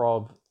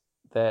heartthrob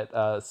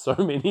that so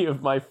many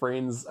of my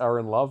friends are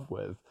in love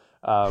with,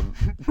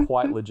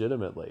 quite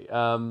legitimately.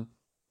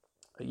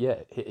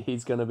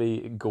 He's going to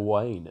be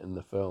Gawain in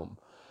the film,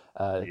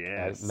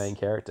 main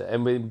character.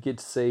 And we get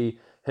to see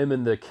him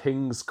in the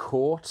king's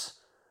court,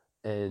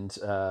 and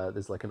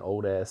there's, like, an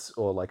old-ass,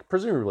 or, like,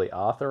 presumably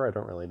Arthur, I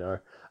don't really know.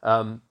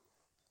 And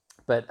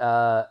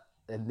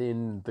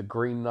then the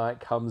Green Knight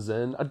comes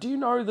in. Do you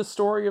know the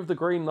story of the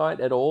Green Knight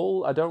at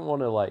all? I don't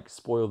want to, like,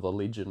 spoil the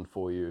legend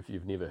for you if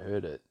you've never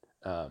heard it.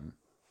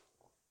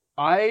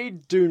 I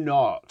do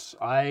not.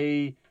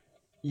 I've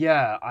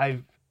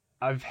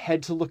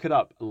had to look it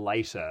up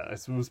later.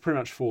 It was pretty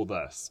much for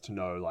this to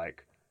know,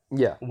 like,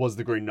 was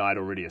the Green Knight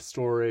already a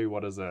story?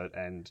 What is it?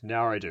 And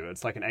now I do.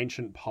 It's like an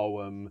ancient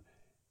poem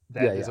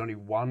that there's only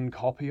one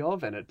copy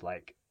of, and it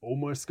like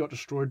almost got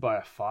destroyed by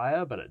a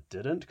fire, but it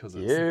didn't because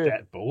it's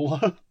that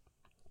baller.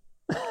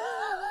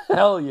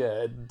 Hell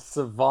yeah, it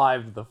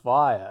survived the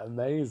fire.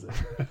 Amazing.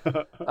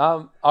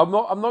 I'm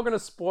not going to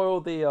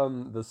spoil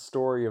the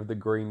story of the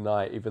Green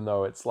Knight, even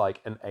though it's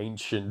like an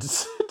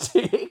ancient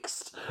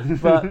text.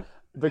 But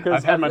because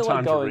I've had my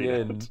time to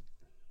read it.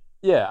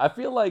 Yeah, I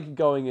feel like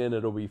going in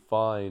it'll be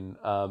fine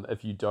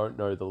if you don't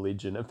know the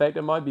legend. In fact,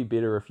 it might be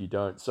better if you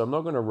don't. So I'm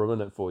not going to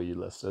ruin it for you,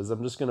 listeners.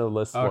 I'm just going to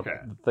list what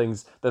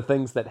the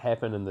things that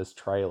happen in this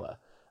trailer.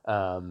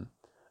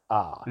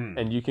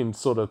 And you can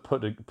sort of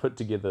put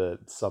together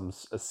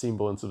a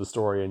semblance of a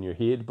story in your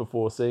head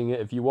before seeing it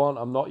if you want.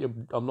 I'm not your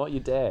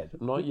dad.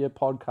 I'm not your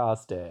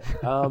podcast dad.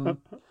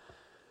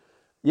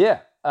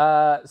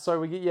 So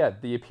we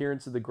get the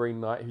appearance of the Green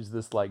Knight, who's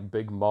this like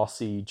big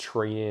mossy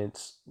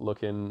treant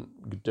looking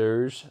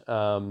dude,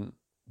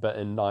 but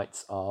in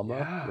knight's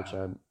armor,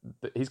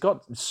 he's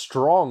got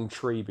strong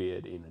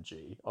Treebeard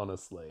energy,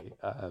 honestly,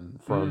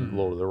 from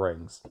Lord of the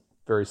Rings.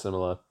 Very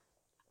similar.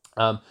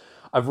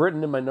 I've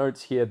written in my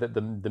notes here that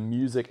the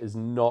music is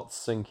not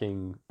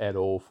syncing at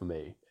all for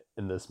me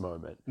in this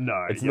moment.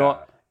 No, it's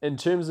not in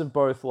terms of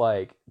both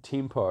like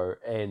tempo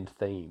and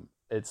theme.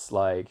 It's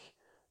like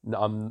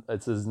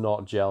it's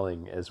not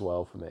gelling as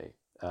well for me.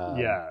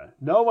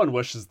 No one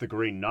wishes the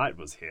Green Knight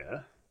was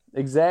here.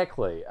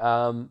 Exactly.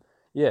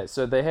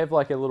 So they have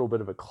like a little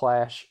bit of a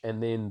clash,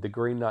 and then the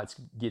Green Knight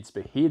gets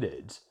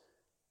beheaded,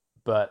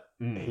 but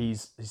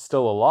he's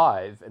still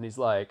alive, and he's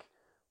like,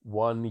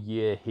 1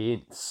 year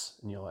hence,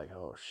 and you're like,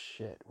 oh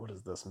shit, what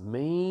does this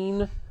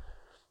mean?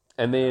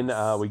 And then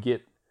we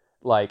get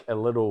like a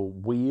little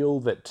wheel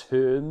that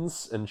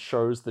turns and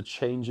shows the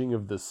changing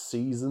of the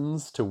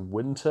seasons to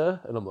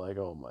winter, and I'm like,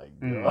 oh my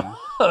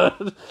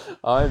god.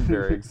 I'm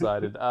very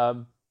excited.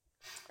 And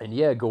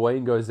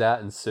Gawain goes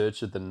out in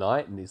search of the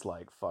knight, and he's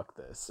like, fuck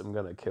this, I'm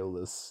gonna kill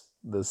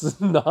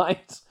this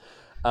knight.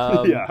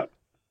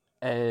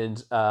 And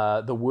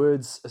the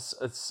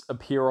words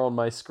appear on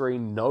my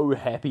screen, no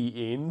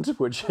happy end,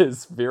 which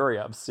is very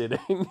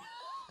upsetting.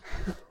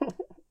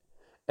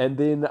 And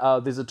then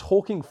there's a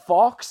talking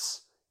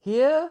fox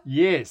here.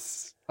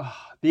 Yes.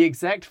 The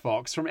exact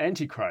fox from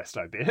Antichrist,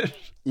 I bet.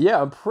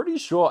 Yeah, I'm pretty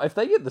sure. If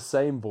they get the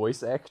same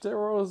voice actor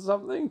or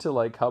something to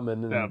like come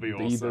in and be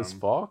awesome. This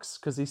fox,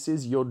 because he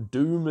says your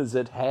doom is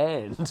at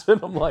hand.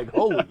 And I'm like,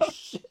 holy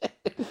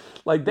shit.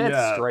 Like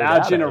that's straight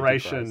out. Our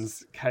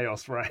generation's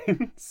chaos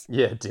reigns.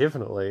 Yeah,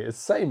 definitely. It's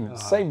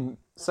same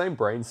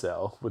brain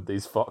cell with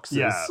these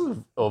foxes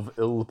of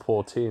ill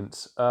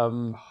portent.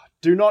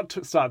 Do not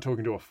start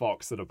talking to a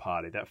fox at a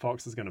party. That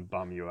fox is going to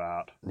bum you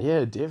out.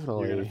 Yeah,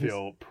 definitely. You're going to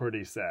feel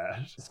pretty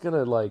sad. It's going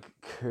to like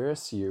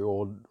curse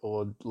you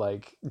or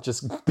like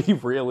just be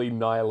really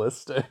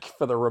nihilistic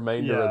for the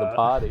remainder of the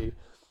party.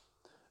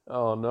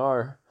 Oh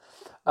no.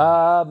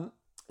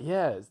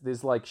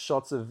 There's like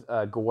shots of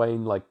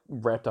Gawain like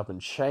wrapped up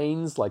in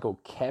chains, like all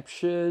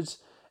captured,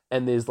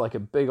 and there's like a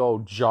big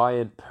old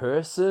giant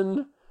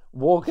person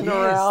walking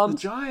around. The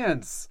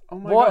giants. Oh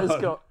my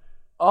god.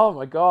 Oh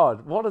my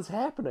god, what is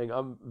happening?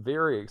 I'm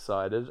very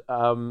excited.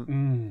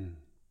 The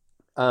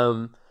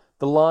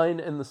line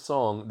in the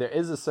song, there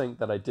is a sync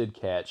that I did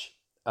catch.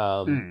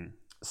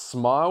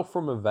 Smile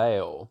from a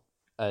Veil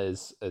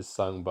is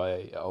sung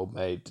by old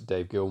mate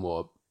Dave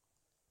Gilmour.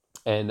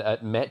 And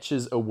it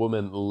matches a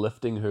woman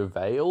lifting her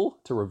veil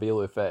to reveal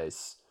her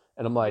face.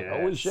 And I'm like,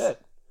 holy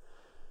shit.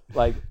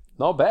 Like,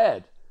 not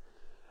bad.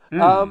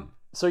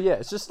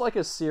 It's just like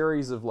a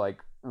series of like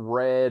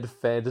rad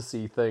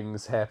fantasy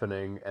things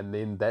happening, and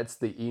then that's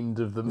the end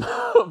of the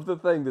of the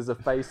thing. There's a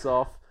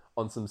face-off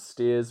on some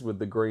stairs with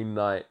the Green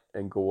Knight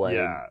and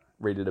Gawain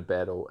ready to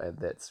battle, and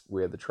that's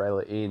where the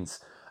trailer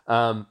ends.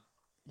 What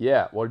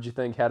did you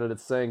think? How did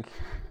it sync?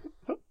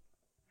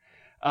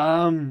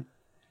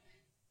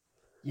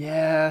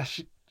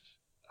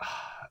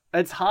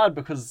 It's hard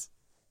because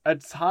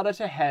it's harder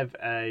to have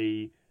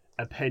a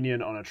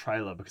opinion on a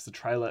trailer because the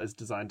trailer is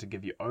designed to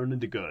give you only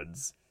the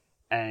goods,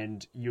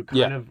 and you're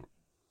kind of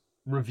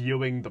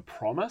reviewing the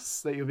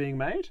promise that you're being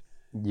made.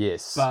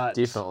 Yes, but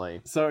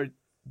definitely. So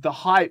the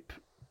hype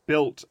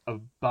built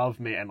above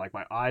me, and like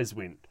my eyes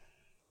went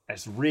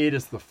as red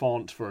as the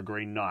font for a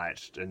Green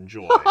Knight in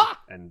joy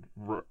and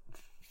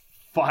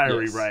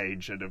fiery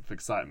rage and of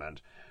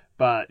excitement.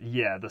 But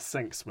the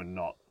syncs were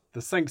not. The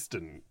syncs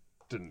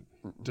didn't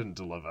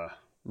deliver.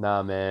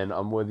 Nah, man,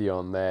 I'm with you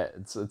on that.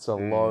 It's a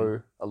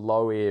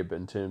low ebb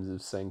in terms of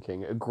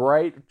syncing. A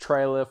great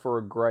trailer for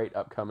a great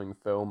upcoming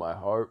film, I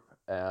hope.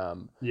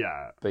 But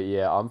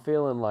I'm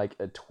feeling like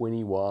a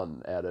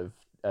 21 out of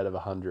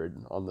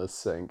 100 on this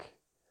sync.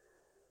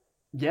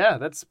 Yeah,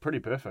 that's pretty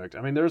perfect.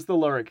 I mean, there's the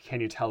lyric,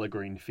 "Can you tell a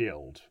green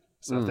field?"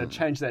 So if they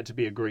changed that to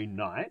be a Green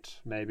Knight,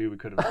 maybe we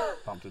could have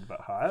bumped it a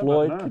bit higher.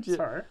 Floyd,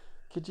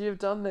 could you have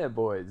done that,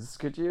 boys?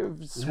 Could you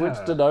have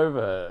switched it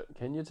over?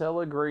 Can you tell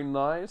a Green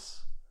Knight?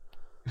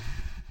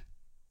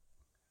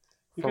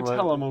 You could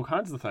tell them all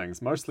kinds of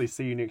things. Mostly,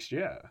 see you next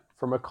year.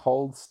 From a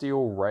cold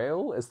steel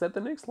rail? Is that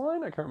the next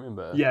line? I can't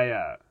remember.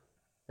 Yeah.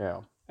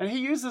 And he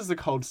uses the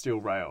cold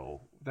steel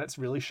rail that's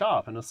really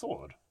sharp in a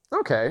sword.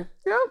 Okay,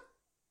 yeah.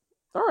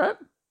 All right.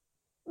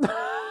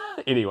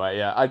 Anyway,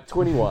 yeah,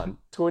 21.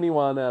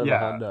 21 out of a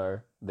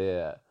hundo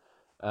there.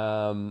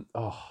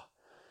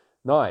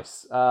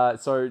 Nice.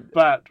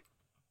 But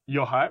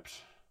you're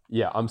hyped?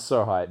 Yeah, I'm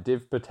so hyped.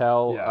 Dev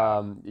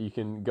Patel, you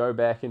can go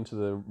back into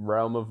the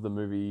realm of the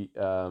movie.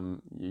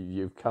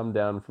 You've come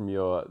down from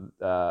your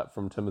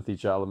from Timothée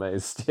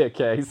Chalamet's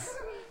staircase,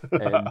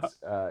 and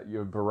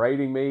you're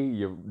berating me.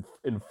 You're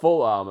in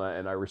full armor,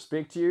 and I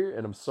respect you,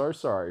 and I'm so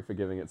sorry for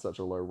giving it such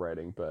a low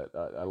rating, but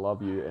I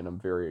love you, and I'm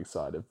very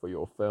excited for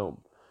your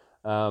film.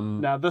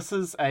 Now, this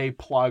is a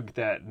plug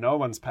that no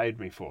one's paid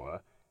me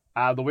for.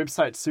 The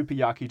website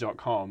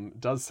superyaki.com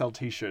does sell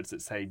t-shirts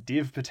that say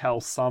Dev Patel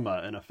Summer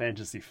in a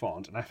fantasy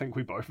font, and I think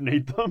we both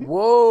need them.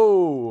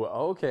 Whoa,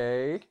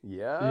 okay.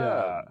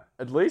 Yeah.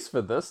 At least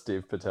for this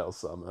Dev Patel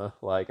Summer.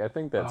 Like, I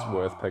think that's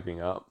worth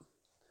picking up.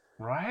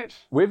 Right?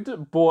 We've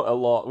bought a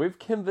lot. We've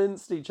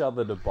convinced each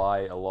other to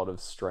buy a lot of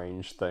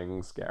strange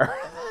things, Gareth.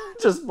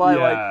 Just by,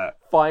 like,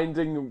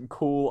 finding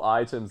cool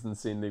items and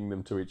sending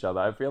them to each other.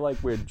 I feel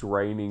like we're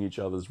draining each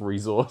other's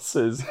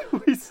resources.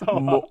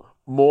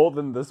 More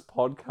than this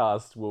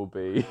podcast will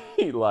be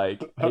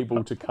like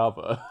able to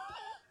cover.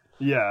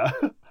 Yeah.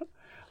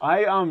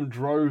 I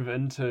drove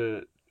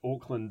into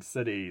Auckland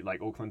City,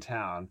 like Auckland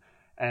town,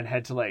 and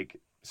had to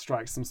like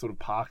strike some sort of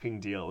parking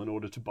deal in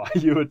order to buy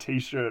you a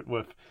t-shirt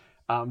with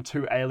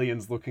two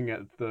aliens looking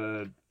at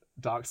the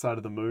dark side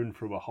of the moon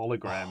through a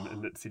hologram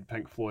and it said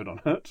Pink Floyd on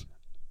it.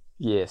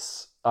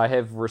 Yes, I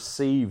have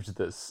received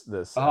this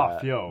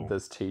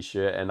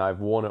t-shirt and I've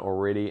worn it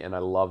already and I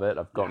love it.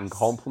 I've gotten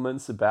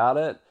compliments about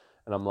it.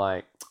 And I'm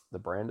like, the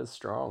brand is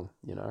strong,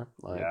 you know?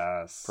 Like,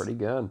 pretty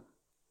good.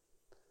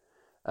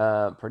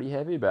 Pretty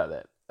happy about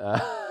that.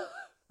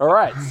 All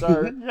right,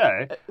 so...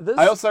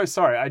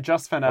 I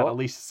just found out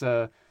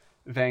Elisa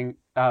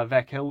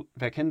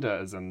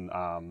Vikander is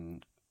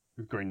in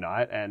Green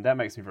Knight, and that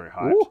makes me very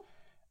hyped.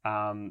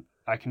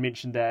 I can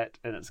mention that,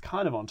 and it's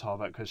kind of on top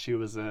of it, because she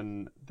was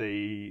in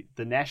the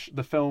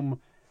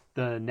film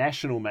The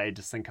National made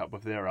to sync up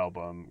with their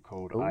album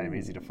called I Am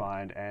Easy to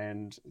Find,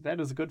 and that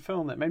is a good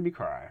film that made me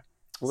cry.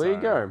 Well, there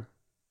you go.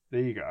 There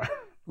you go.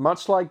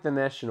 Much like The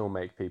National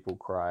make people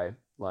cry,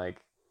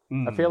 like,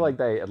 I feel like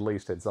they at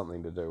least had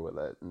something to do with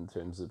it in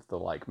terms of the,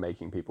 like,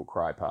 making people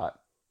cry part.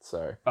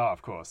 So,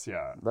 of course,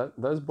 yeah.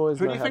 Those boys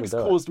Who do you think's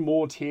caused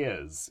more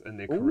tears in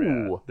their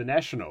career? The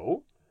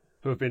National,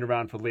 who have been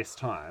around for less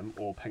time,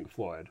 or Pink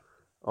Floyd?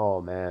 Oh,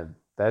 man.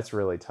 That's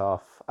really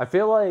tough. I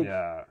feel like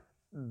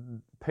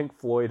Pink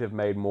Floyd have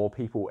made more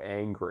people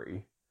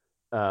angry.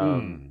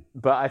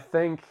 But I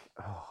think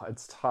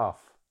it's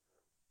tough.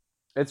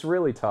 It's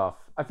really tough.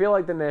 I feel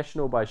like The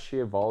National, by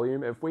sheer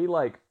volume, if we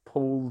like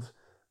pulled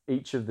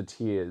each of the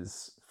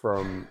tears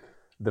from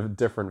the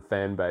different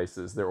fan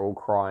bases, they're all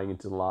crying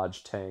into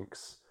large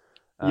tanks.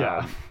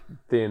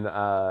 Then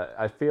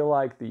I feel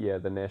like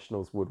the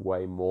Nationals would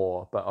weigh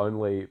more, but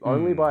only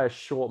by a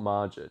short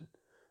margin.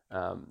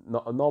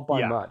 Not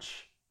by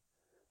much.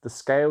 The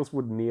scales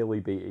would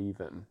nearly be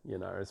even, you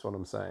know, is what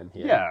I'm saying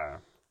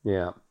here.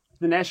 Yeah.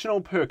 The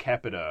National per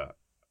capita,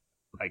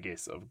 I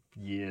guess, of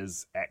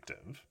years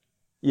active.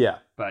 Yeah.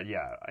 But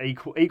yeah,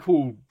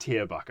 equal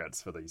tier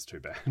buckets for these two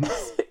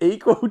bands.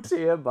 Equal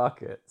tier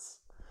buckets.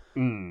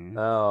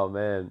 Oh,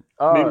 man.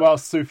 Meanwhile,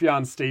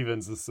 Sufjan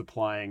Stevens is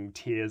supplying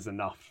tears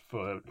enough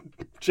for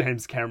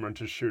James Cameron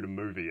to shoot a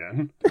movie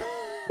in.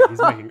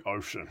 He's making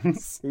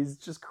oceans. He's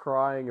just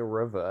crying a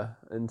river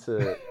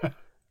into...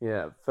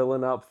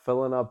 filling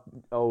up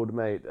old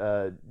mate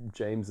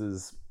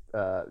James's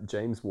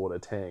James water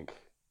tank,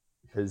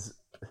 his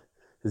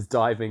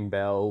diving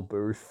bell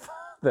booth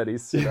that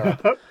he's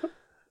set up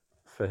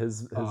for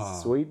his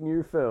sweet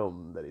new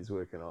film that he's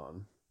working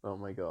on. Oh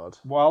my god!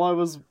 While I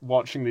was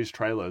watching these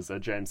trailers, a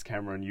James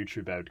Cameron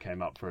YouTube ad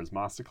came up for his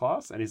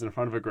masterclass, and he's in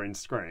front of a green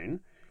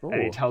screen,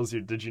 and he tells you,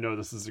 "Did you know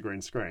this is a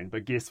green screen?"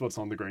 But guess what's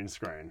on the green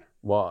screen?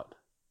 What?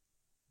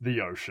 The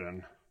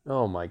ocean.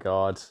 Oh my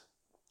god.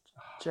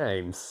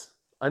 James,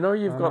 I know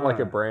you've got like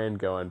a brand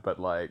going, but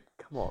like,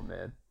 come on,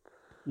 man.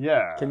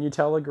 Yeah. Can you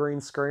tell a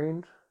green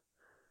screen?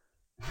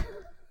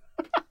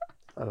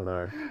 I don't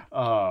know.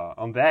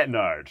 On that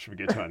note, should we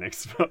get to our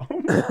next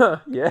film?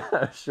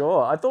 Yeah,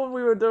 sure. I thought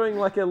we were doing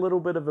like a little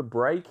bit of a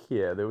break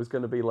here. There was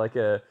going to be like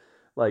a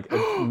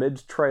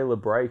mid-trailer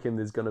break, and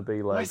there's going to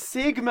be like... My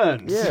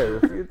segment! Yeah,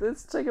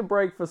 let's take a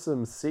break for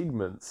some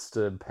segments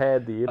to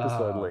pad the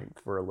episode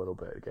length for a little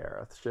bit,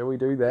 Gareth. Shall we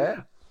do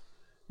that?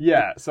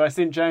 Yeah, so I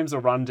sent James a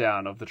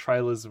rundown of the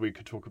trailers we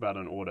could talk about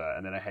in order,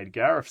 and then I had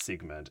Gareth's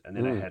segment, and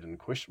then I had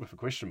with a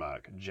question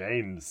mark,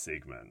 James'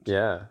 segment.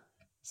 Yeah.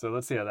 So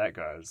let's see how that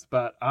goes.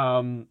 But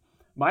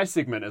my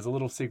segment is a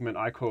little segment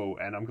I call,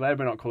 and I'm glad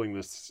we're not calling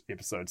this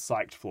episode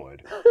Psyched,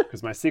 Floyd,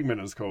 because my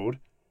segment is called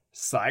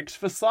Psyched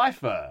for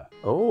Cypher.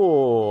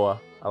 Oh,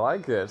 I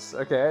like this.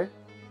 Okay.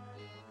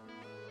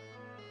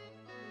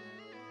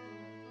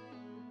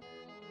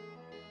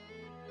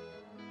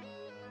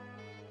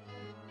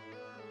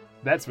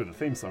 That's where the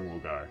theme song will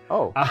go.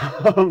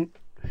 Oh.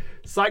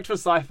 Psyched for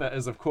Cypher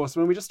is, of course,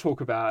 when we just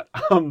talk about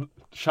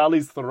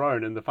Charlize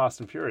Theron in the Fast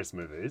and Furious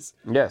movies.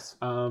 Yes.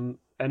 And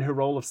her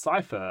role of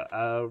Cypher,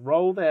 a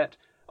role that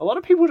a lot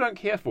of people don't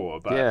care for,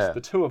 but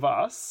the two of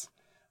us,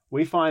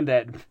 we find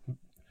that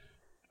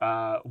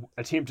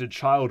attempted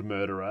child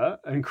murderer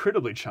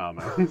incredibly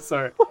charming.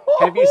 So,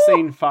 have you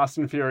seen Fast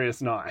and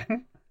Furious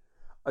 9?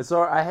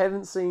 So, I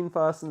haven't seen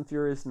Fast and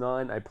Furious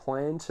 9. I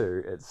plan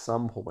to at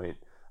some point.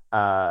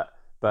 But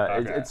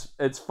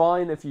it's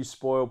fine if you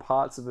spoil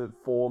parts of it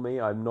for me.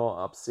 I'm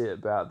not upset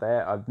about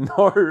that. I've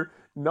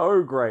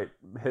no great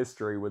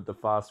history with the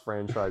Fast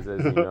franchise,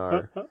 as you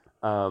know.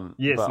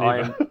 Yes, but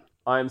never.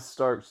 I am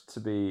stoked to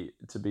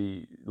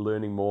be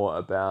learning more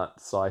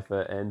about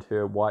Cypher and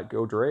her white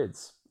girl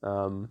dreads.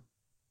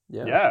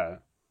 Yeah.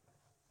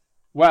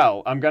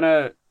 Well, I'm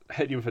gonna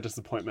hit you with a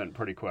disappointment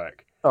pretty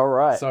quick. All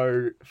right.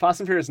 So,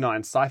 Fast and Furious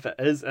 9, Cypher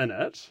is in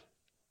it.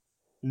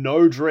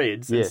 No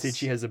dreads. Yes. Instead,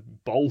 she has a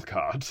bowl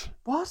cut.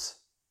 What?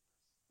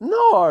 No.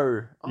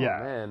 Oh, yeah.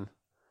 Man.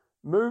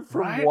 Move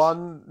from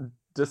one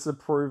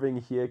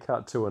disapproving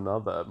haircut to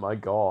another. My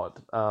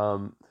God.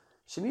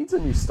 She needs a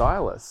new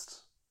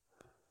stylist.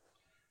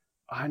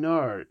 I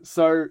know.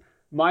 So,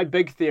 my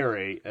big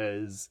theory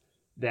is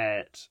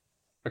that...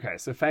 Okay,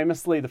 so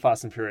famously, the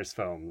Fast and Furious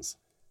films,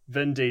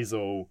 Vin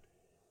Diesel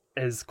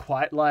is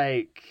quite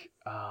like...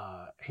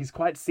 he's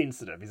quite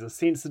sensitive. He's a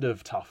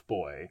sensitive, tough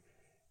boy.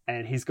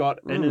 And he's got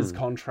in his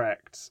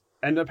contract,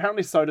 and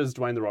apparently so does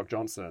Dwayne The Rock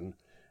Johnson,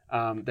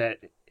 that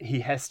he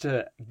has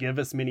to give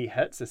as many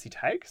hits as he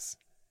takes.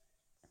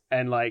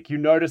 And, like, you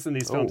notice in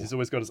these films, he's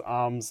always got his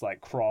arms,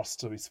 like, crossed,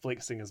 so he's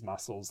flexing his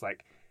muscles.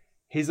 Like,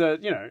 he's a,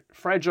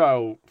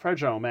 fragile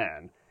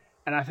man.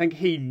 And I think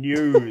he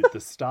knew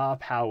the star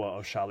power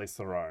of Charlize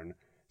Theron.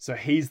 So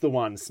he's the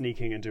one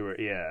sneaking into her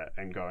ear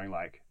and going,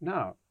 like,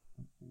 no,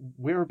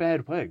 wear a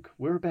bad wig.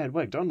 Wear a bad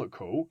wig. Don't look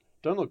cool.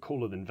 Don't look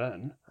cooler than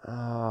Vin.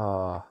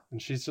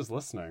 And she's just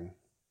listening.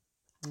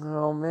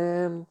 Oh,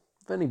 man.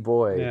 Vinny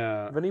boy.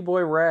 Yeah. Vinny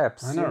boy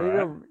raps. I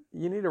know,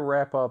 you need to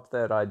wrap up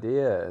that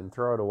idea and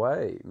throw it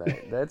away,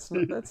 mate. That's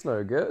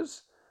no good.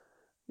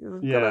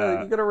 You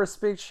gotta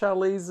respect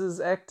Charlize's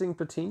acting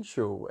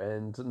potential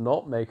and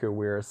not make her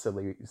wear a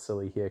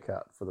silly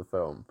haircut for the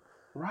film.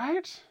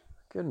 Right?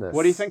 Goodness.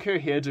 What do you think her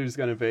hairdo is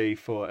going to be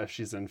for if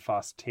she's in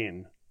Fast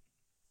 10?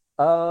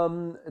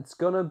 It's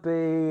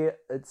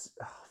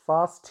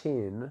Fast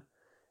 10.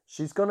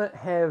 She's gonna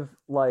have,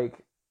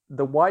 like,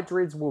 the white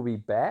dreads will be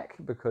back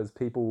because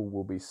people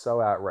will be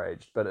so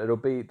outraged, but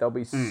they'll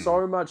be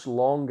so much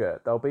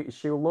longer.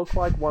 She'll look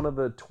like one of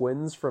the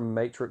twins from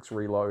Matrix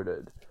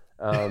Reloaded.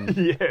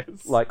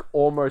 Yes. Like,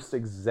 almost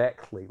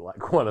exactly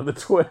like one of the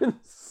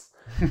twins.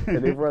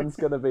 And everyone's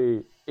gonna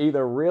be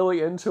either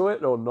really into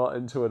it or not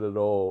into it at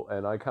all,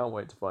 and I can't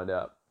wait to find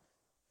out.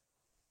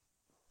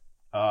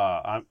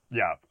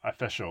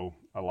 Official.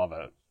 I love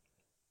it.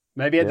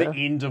 Maybe at the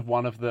end of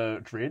one of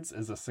the dreads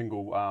is a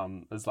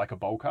single, is like a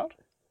bowl cut.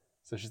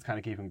 So she's kind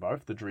of keeping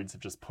both. The dreads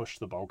have just pushed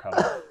the bowl cut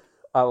off.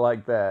 I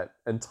like that.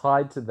 And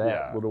tied to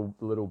that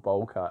little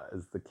bowl cut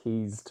is the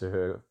keys to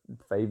her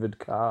favored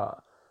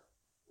car.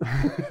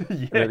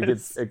 Yes. And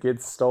it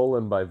gets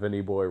stolen by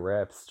Vinny Boy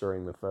Raps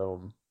during the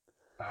film.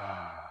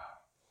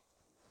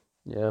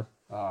 Yeah.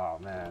 Oh,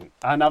 man.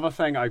 Another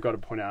thing I've got to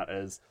point out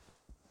is,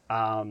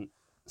 I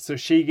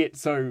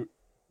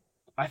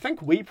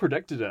think we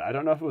predicted it. I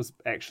don't know if it was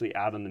actually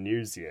out in the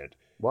news yet.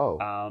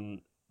 Whoa.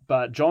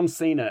 But John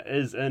Cena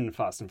is in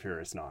Fast and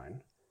Furious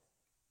 9.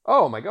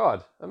 Oh my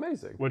God.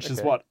 Amazing. Which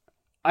is what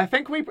I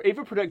think we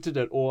either predicted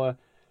it or...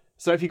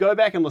 So if you go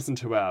back and listen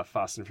to our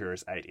Fast and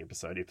Furious 8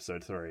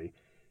 episode 3,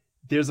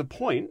 there's a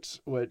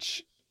point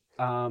which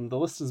the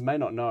listeners may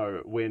not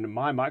know. When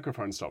my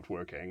microphone stopped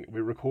working,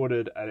 we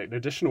recorded an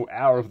additional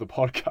hour of the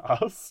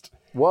podcast.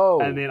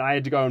 Whoa. And then I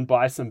had to go and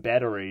buy some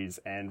batteries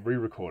and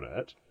re-record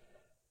it.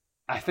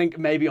 I think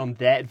maybe on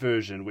that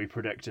version we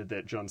predicted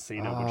that John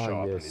Cena would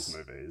show up in these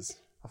movies.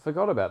 I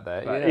forgot about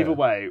that, But either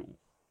way,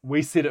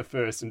 we said it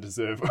first and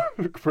deserve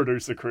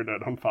producer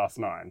credit on Fast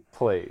 9.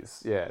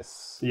 Please,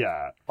 yes.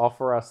 Yeah.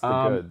 Offer us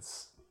the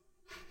goods.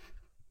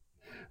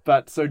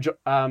 But so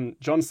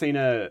John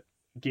Cena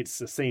gets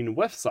a scene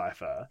with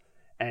Cypher,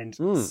 and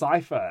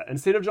Cypher,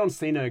 instead of John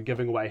Cena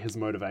giving away his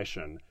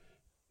motivation,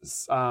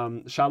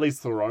 Charlize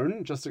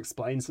Theron just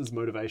explains his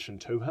motivation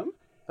to him.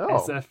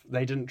 As if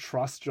they didn't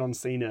trust John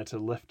Cena to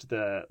lift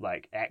the,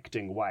 like,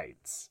 acting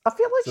weights. I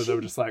feel like they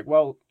were just like,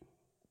 well...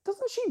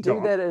 Doesn't she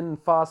do that in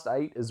Fast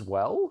 8 as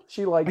well?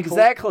 She, like...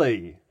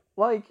 Exactly!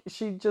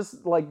 She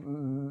just, like,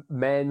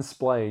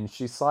 mansplains.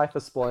 She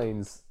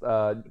cypher-splains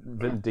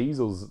Vin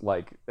Diesel's,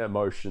 like,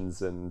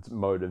 emotions and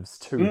motives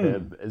to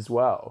him as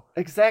well.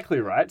 Exactly,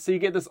 right? So you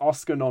get this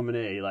Oscar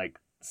nominee, like,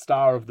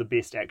 star of the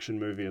best action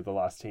movie of the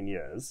last 10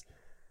 years.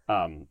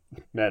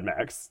 Mad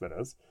Max, that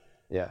is.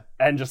 Yeah.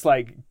 And just,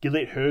 like,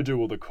 let her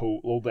do all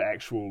the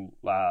actual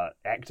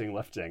acting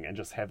lifting and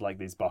just have, like,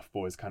 these buff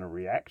boys kind of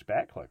react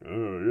back. Like,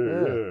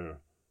 yeah.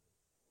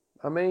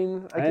 I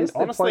mean, I guess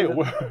honestly, it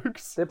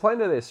works. They're playing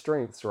to their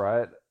strengths,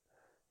 right?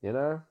 You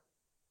know?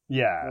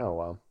 Yeah. Oh,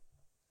 well.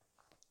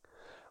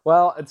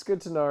 Well, it's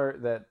good to know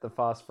that the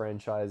Fast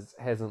franchise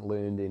hasn't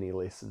learned any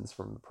lessons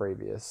from the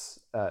previous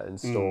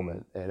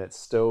installment, and it's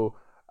still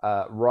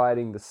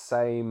riding the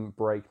same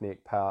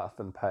breakneck path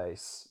and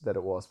pace that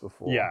it was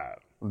before. Yeah.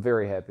 I'm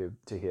very happy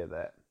to hear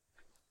that.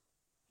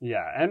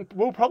 Yeah, and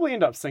we'll probably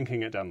end up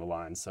syncing it down the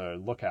line,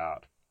 so look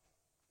out.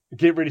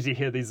 Get ready to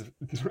hear these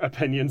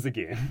opinions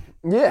again.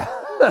 Yeah.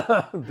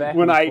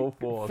 When I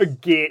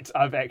forget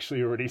I've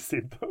actually already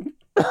said them.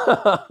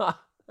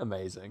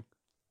 Amazing.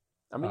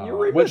 I mean,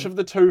 which of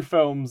the two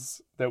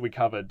films that we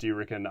covered do you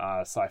reckon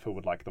Cypher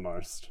would like the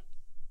most?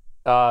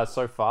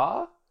 So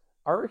far?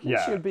 I reckon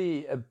she'd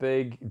be a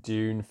big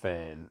Dune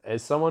fan.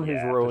 As someone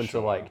who's real into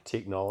like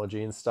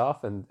technology and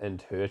stuff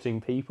and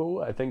hurting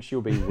people, I think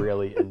she'll be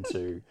really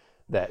into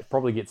that.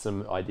 Probably get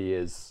some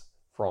ideas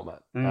from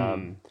it.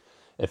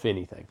 If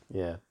anything,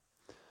 yeah.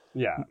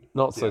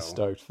 Not so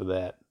stoked for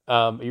that.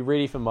 Are you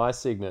ready for my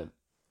segment?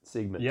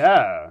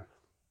 Yeah.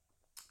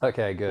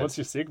 Okay, good. What's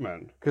your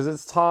segment? Because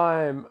it's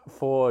time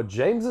for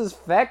James's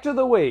Fact of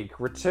the Week.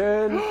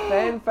 Return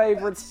fan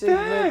favorite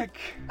segment.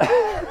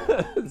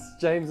 It's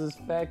James's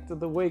Fact of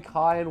the Week.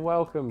 Hi and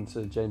welcome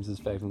to James's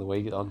Fact of the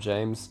Week. I'm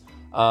James.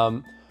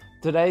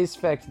 Today's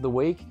Fact of the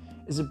Week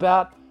is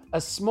about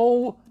a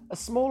small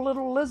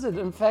little lizard.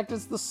 In fact,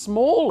 it's the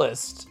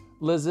smallest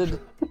lizard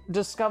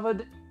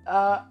discovered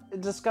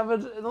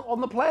on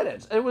the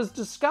planet. It was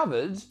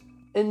discovered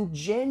in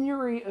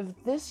January of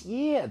this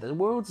year, the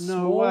world's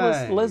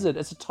smallest lizard.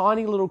 It's a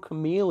tiny little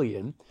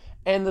chameleon.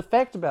 And the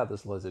fact about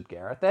this lizard,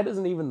 Gareth, that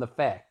isn't even the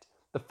fact.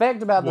 The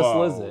fact about this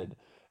lizard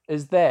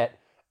is that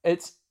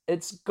it's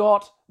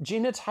got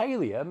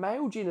genitalia,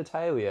 male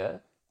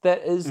genitalia,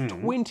 that is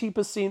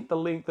 20% the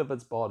length of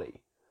its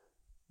body.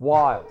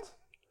 Wild.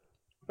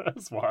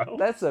 That's wild.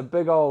 That's a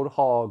big old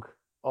hog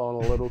on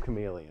a little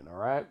chameleon, all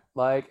right?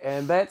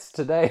 And that's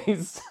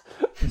today's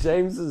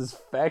James's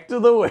Fact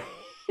of the Week.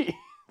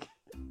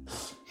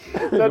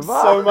 That's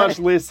so much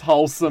less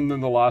wholesome than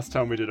the last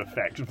time we did a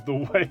Fact of the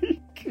Week.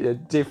 Yeah,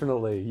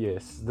 definitely,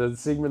 yes. The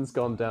segment's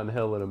gone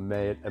downhill in a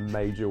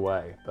major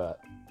way,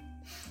 but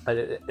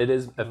it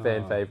is a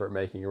fan favourite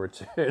making a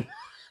return.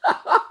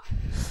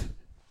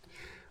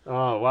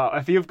 Oh, wow.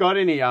 If you've got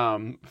any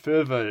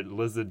further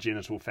lizard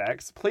genital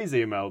facts, please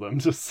email them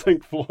to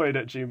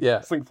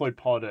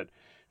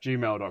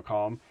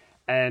syncfloyd@gmail.com.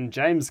 And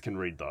James can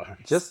read those.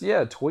 Just,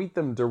 tweet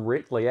them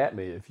directly at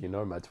me if you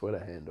know my Twitter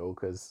handle,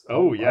 because I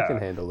can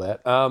handle that.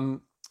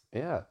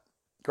 Yeah,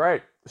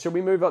 great. Shall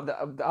we move up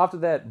after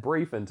that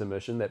brief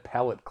intermission, that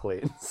palate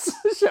cleanse?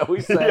 Shall we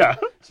say? Yeah.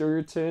 Shall we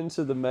return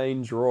to the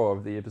main draw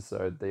of the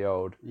episode, the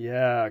old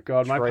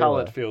God, my trailer.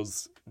 palate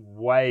feels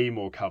way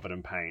more covered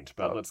in paint,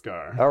 but let's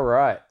go. All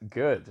right,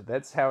 good.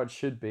 That's how it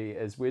should be,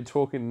 as we're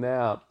talking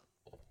now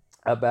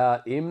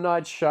about M.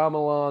 Night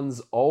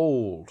Shyamalan's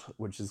Old,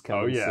 which is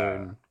coming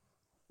soon.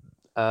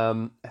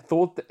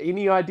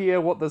 Any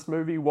idea what this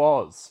movie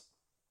was?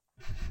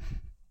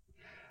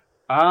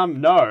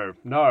 No.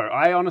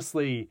 I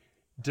honestly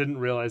didn't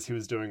realize he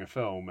was doing a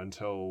film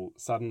until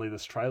suddenly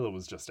this trailer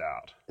was just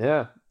out.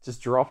 Yeah,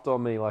 just dropped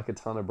on me like a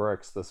ton of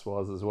bricks. This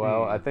was as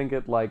well. I think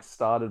it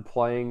started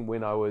playing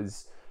when I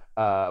was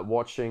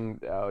watching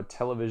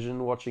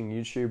television, watching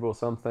YouTube or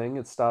something.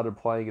 It started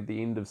playing at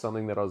the end of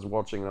something that I was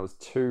watching, and I was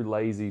too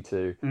lazy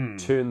to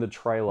turn the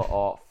trailer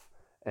off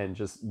and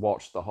just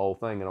watch the whole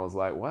thing. And I was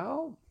like,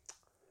 well,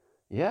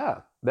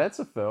 yeah, that's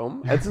a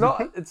film. It's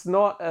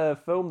not a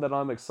film that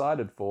I'm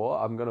excited for.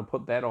 I'm going to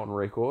put that on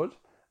record.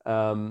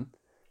 But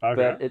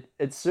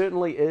it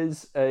certainly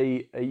is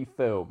a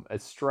film, a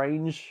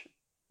strange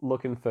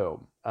looking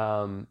film.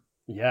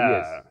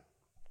 Yes.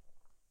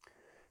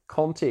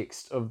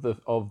 Context of the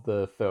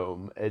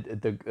film,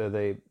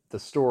 the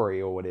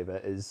story or whatever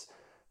is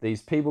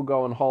these people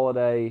go on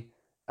holiday,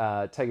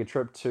 take a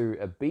trip to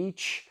a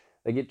beach.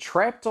 They get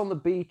trapped on the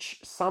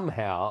beach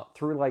somehow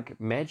through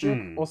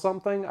magic or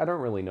something. I don't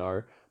really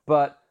know.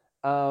 But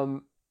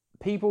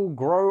people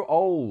grow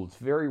old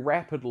very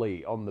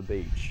rapidly on the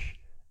beach,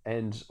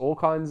 and all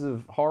kinds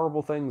of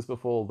horrible things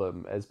befall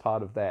them as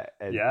part of that.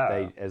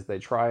 As they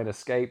try and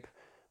escape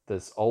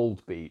this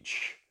old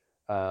beach.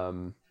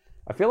 I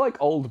feel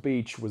like Old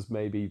Beach was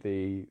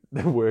maybe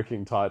the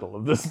working title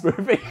of this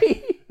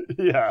movie.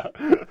 Yeah.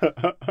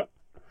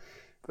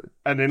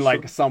 And then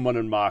someone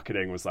in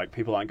marketing was like,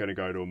 people aren't going to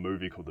go to a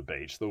movie called The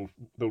Beach.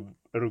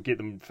 It'll get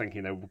them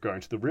thinking they're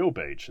going to the real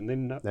beach, and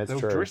then they'll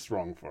dress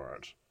wrong for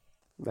it.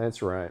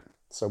 That's right.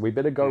 So we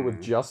better go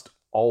with just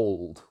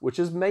Old, which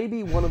is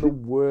maybe one of the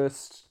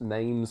worst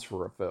names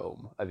for a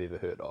film I've ever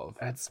heard of.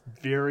 It's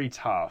very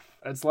tough.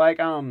 It's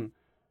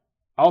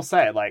I'll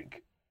say it,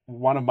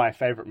 one of my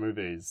favorite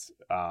movies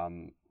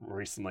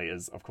recently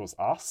is, of course,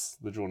 Us,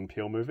 the Jordan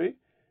Peele movie.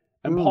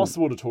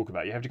 Impossible to talk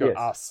about. You have to go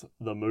Us,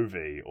 the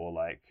movie, or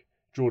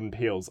Jordan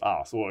Peele's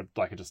Us, or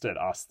like I just did,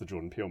 Us, the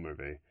Jordan Peele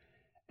movie.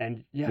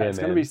 And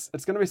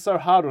it's gonna be so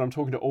hard when I'm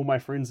talking to all my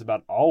friends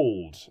about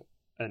Old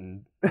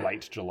in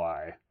late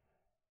July.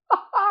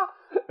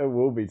 It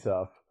will be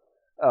tough.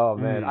 Oh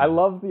man, I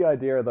love the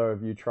idea though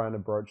of you trying to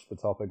broach the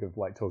topic of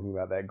like talking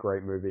about that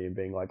great movie and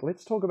being like,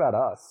 let's talk about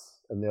us.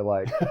 And they're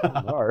like,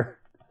 oh no.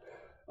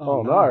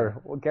 Oh no.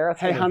 Well, Gareth's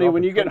hey honey,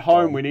 when you get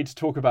home, we need to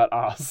talk about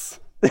us.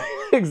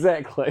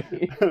 Exactly.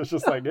 It's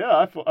just like, yeah,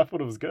 I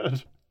thought it was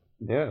good.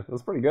 Yeah, it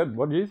was pretty good.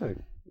 What do you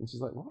think? And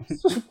she's like,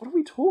 what are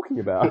we talking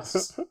about?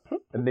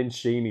 And then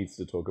she needs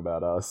to talk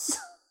about us.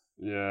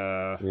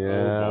 Yeah.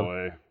 Yeah. Oh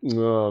boy.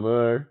 Oh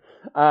no.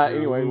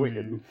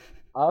 Anyway,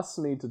 us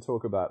need to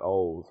talk about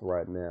old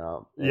right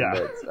now.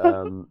 Yeah.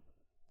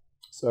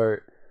 So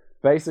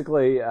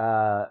basically,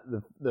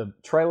 the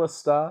trailer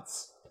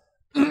starts,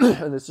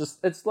 and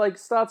it's like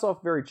starts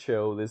off very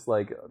chill. There's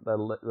like the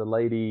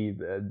lady,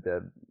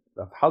 the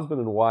husband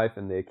and wife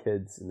and their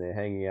kids, and they're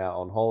hanging out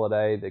on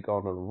holiday. They're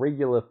going on a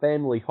regular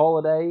family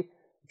holiday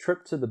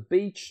trip to the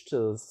beach,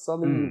 to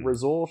some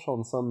resort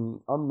on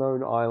some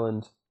unknown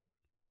island.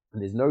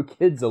 And there's no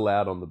kids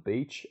allowed on the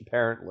beach,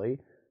 apparently,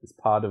 as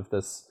part of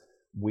this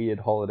weird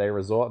holiday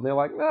resort. And they're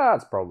like, nah,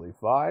 it's probably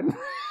fine.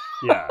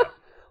 Yeah.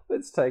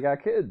 Let's take our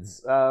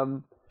kids.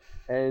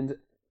 And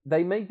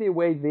they make their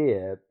way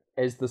there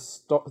as the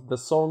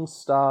song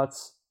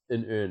starts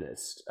in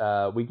earnest.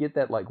 We get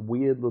that like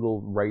weird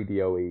little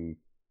radio-y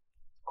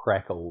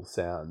crackle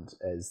sound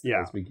as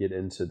we get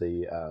into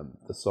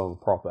the song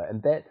proper.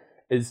 And that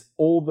is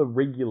all the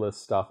regular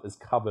stuff is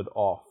covered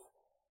off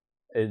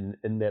in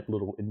that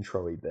little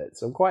intro-y bit.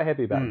 So I'm quite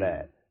happy about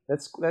that.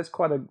 That's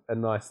quite a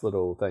nice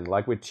little thing.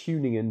 Like we're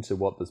tuning into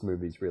what this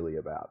movie's really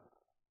about.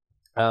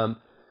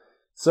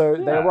 So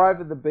they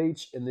arrive at the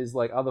beach and there's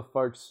like other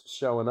folks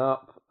showing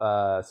up,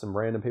 some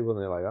random people,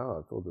 and they're like,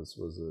 oh, I thought this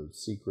was a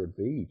secret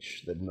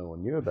beach that no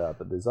one knew about,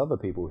 but there's other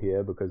people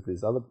here because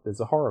there's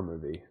a horror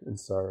movie, and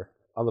so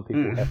other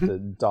people have to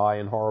die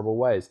in horrible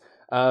ways.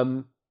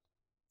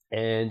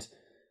 And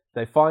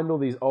they find all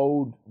these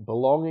old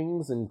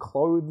belongings and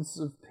clothes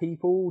of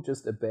people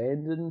just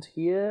abandoned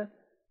here,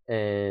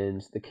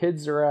 and the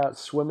kids are out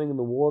swimming in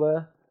the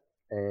water,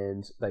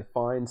 and they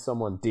find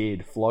someone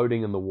dead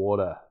floating in the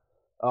water.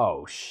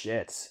 Oh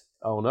shit.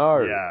 Oh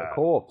no, a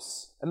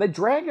corpse. And they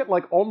drag it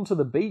like onto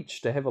the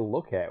beach to have a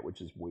look at, which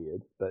is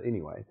weird. But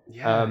anyway.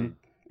 Yeah.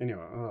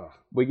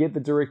 We get the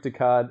director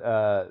card,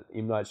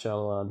 M. Night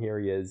Shyamalan, here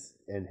he is,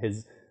 and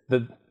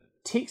the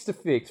text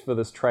effect for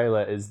this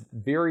trailer is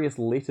various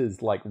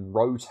letters like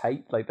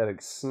rotate, like they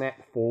like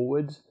snap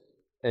forward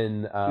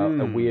in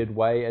a weird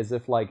way, as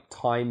if like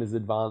time is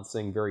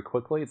advancing very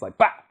quickly. It's like,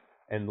 bah!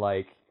 And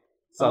like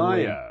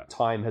suddenly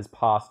time has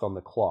passed on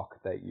the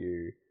clock that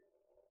you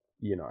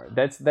know,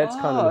 that's kind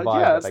of the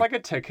vibe. Yeah, it's like a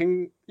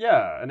ticking,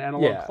 an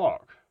analog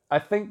clock. I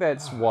think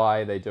that's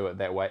why they do it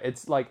that way.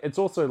 It's like, it's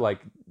also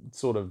like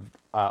sort of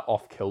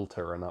off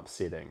kilter and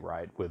upsetting,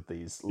 right? With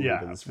these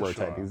levers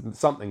rotating. Sure.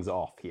 Something's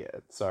off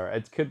here. So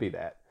it could be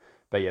that.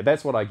 But yeah,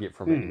 that's what I get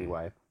from it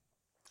anyway.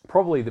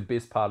 Probably the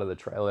best part of the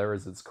trailer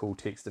is its cool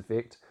text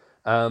effect.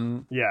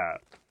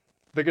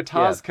 The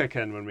guitars kick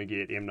in when we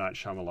get M. Night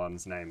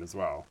Shyamalan's name as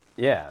well.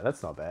 Yeah,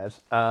 that's not bad.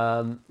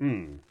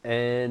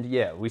 And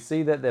yeah, we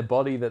see that their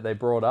body that they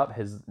brought up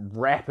has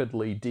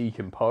rapidly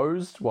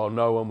decomposed while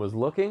no one was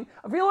looking.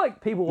 I feel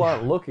like people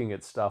aren't looking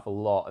at stuff a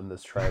lot in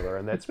this trailer,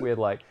 and that's where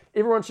like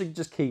everyone should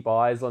just keep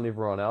eyes on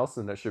everyone else,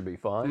 and that should be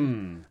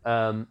fine.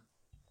 But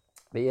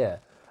yeah,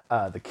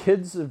 the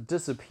kids have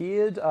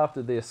disappeared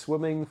after their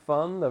swimming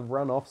fun. They've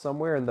run off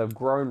somewhere, and they've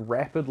grown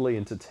rapidly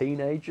into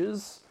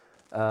teenagers.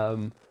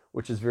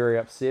 Which is very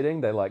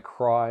upsetting. They like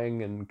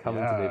crying and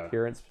coming to their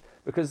parents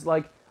because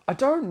like I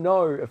don't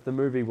know if the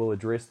movie will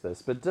address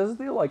this, but does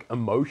their like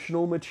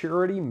emotional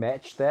maturity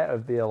match that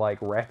of their like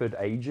rapid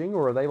aging,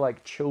 or are they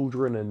like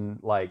children in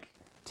like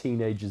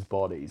teenagers'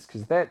 bodies?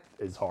 Because that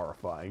is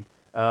horrifying.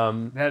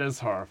 That is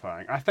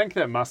horrifying. I think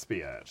that must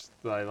be it.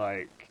 They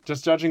like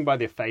just judging by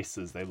their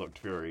faces, they looked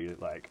very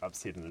like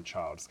upset in a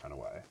child's kind of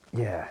way.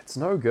 Yeah, it's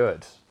no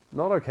good.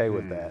 Not okay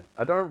with that.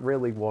 I don't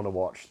really want to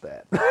watch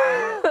that.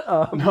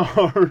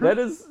 No, that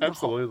is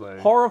absolutely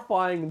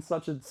horrifying in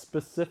such a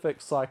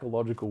specific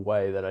psychological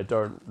way that I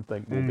don't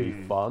think will be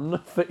fun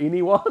for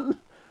anyone.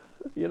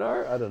 You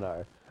know, I don't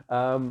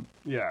know.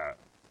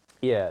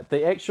 Yeah.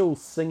 The actual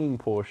singing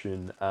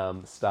portion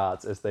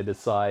starts as they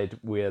decide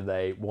where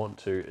they want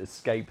to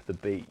escape the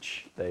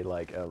beach. They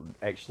like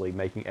actually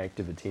making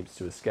active attempts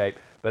to escape,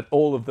 but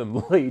all of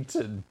them lead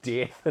to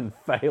death and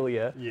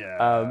failure.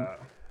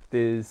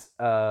 There's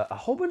a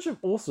whole bunch of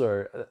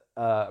also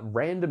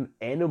random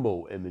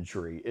animal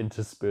imagery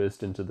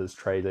interspersed into this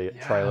trailer,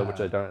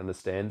 which I don't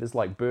understand. There's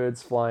like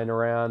birds flying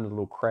around,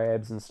 little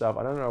crabs and stuff.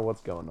 I don't know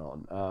what's going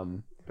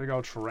on. Big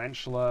old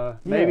tarantula.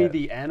 Maybe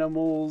the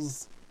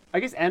animals. I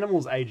guess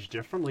animals age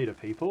differently to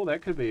people.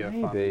 That could be a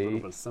fun little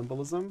bit of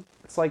symbolism.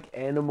 It's like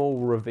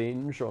animal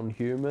revenge on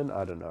human.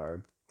 I don't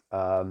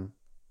know.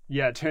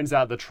 It turns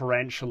out the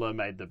tarantula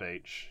made the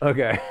beach.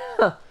 Okay.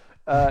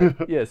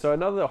 So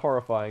another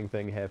horrifying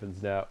thing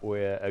happens now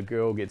where a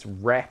girl gets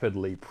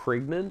rapidly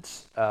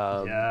pregnant.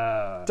 Don't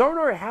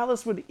know how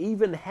this would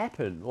even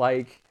happen.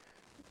 Like,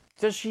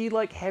 does she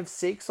like have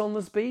sex on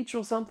this beach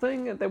or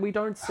something that we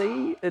don't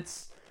see?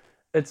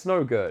 It's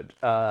no good.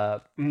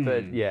 But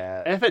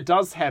yeah. If it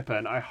does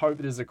happen, I hope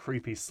there's a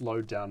creepy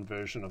slowed down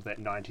version of that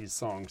 90s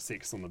song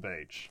Sex on the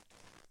Beach.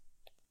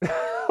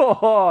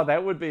 Oh,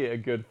 that would be a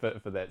good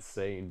fit for that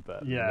scene,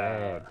 but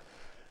man.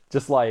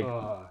 Just like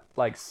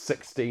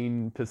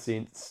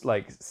 16%,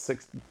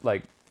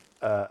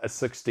 a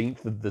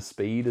 16th of the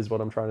speed is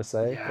what I'm trying to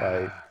say. Yeah.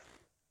 Like,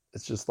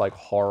 it's just like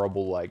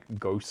horrible, like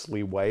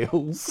ghostly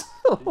wails.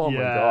 Oh my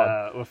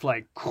god! With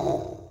like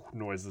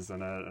noises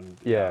in it, and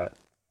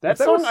that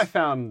song I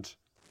found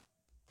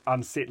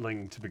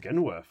unsettling to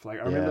begin with. Like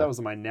I remember that was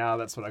on my Now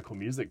That's What I Call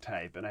Music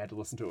tape, and I had to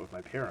listen to it with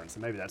my parents,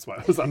 and maybe that's why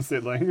it was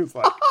unsettling. It's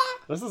like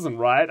this isn't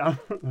right.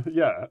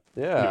 Yeah.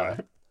 Anyway.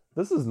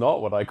 This is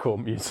not what I call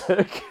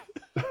music.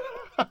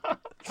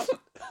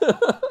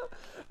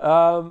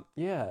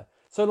 Yeah.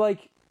 So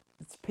like,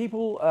 it's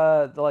people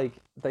like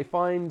they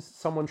find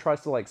someone tries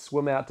to like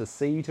swim out to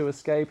sea to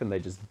escape, and they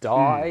just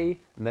die,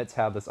 and that's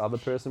how this other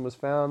person was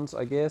found,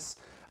 I guess.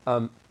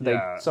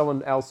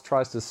 Someone else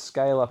tries to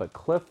scale up a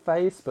cliff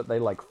face, but they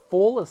like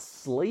fall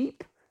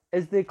asleep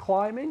as they're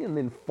climbing and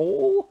then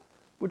fall,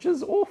 which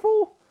is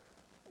awful.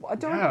 I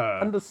don't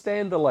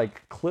understand the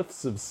like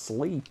cliffs of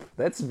sleep.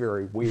 That's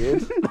very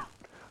weird.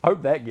 I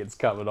hope that gets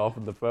covered off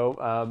in the film.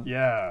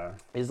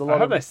 There's a lot I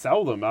hope they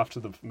sell them after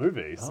the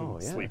movie.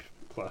 Sleep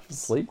cliffs.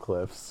 Sleep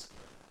cliffs.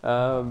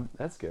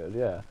 That's good,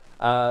 yeah.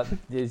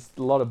 There's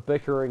a lot of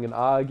bickering and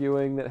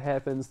arguing that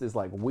happens. There's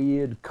like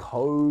weird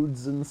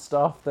codes and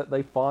stuff that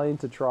they find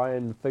to try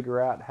and figure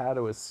out how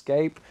to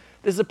escape.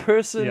 There's a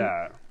person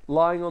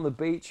lying on the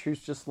beach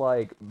who's just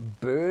like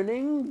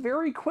burning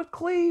very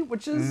quickly,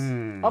 which is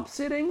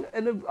upsetting,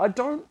 and I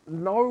don't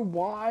know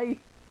why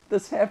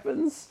this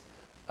happens.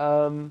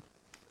 The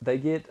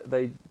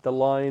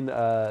line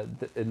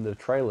in the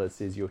trailer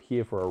says you're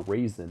here for a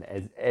reason.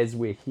 As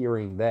we're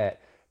hearing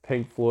that,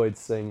 Pink Floyd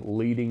sing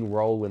 "Leading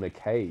Role in a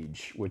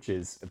Cage," which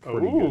is a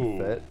pretty good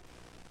fit.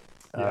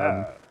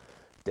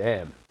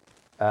 Damn.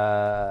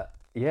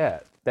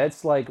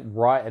 That's like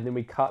right, and then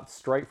we cut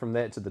straight from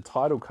that to the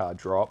title card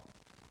drop,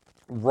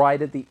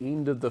 right at the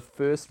end of the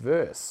first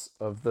verse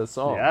of the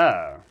song.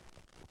 Yeah.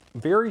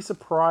 Very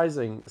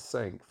surprising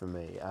sync for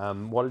me.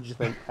 What did you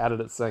think? How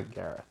did it sync,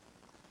 Gareth?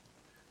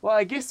 Well,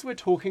 I guess we're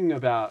talking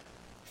about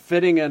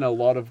fitting in a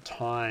lot of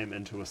time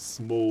into a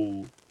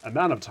small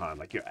amount of time.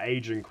 Like, you're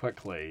aging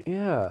quickly.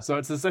 Yeah. So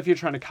it's as if you're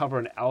trying to cover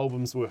an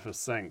album's worth of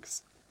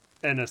syncs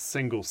in a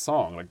single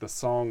song. Like, the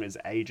song is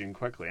aging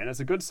quickly. And it's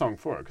a good song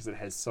for it because it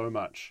has so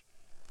much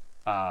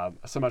of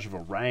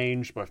a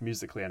range, both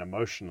musically and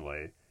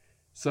emotionally.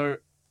 So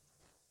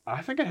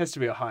I think it has to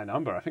be a high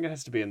number. I think it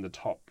has to be in the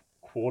top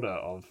quarter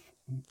of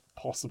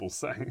possible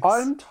syncs.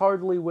 I'm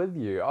totally with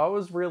you. I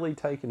was really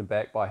taken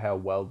aback by how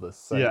well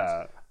this syncs.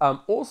 Yeah.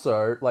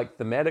 Also, like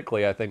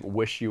thematically, I think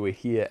 "Wish You Were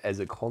Here" as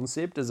a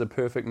concept is a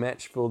perfect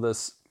match for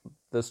this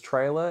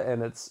trailer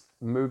and its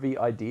movie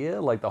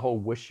idea. Like the whole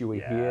 "Wish You Were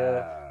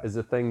Here" is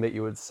a thing that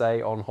you would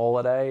say on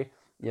holiday.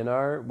 You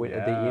know,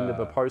 at the end of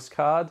a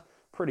postcard.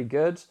 Pretty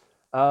good.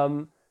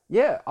 I'm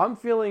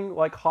feeling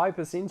like high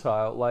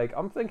percentile. Like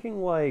I'm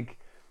thinking like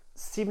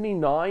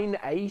 79,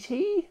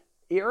 80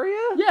 area.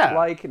 Yeah,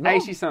 like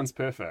 80 sounds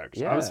perfect.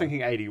 Yeah. I was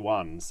thinking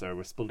 81, so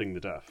we're splitting the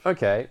diff.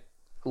 Okay,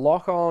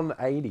 lock on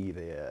 80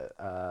 there.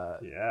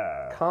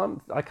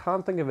 I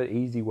can't think of an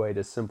easy way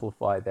to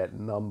simplify that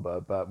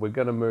number, but we're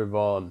gonna move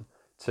on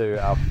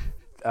to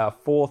our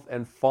fourth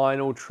and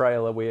final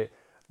trailer. We're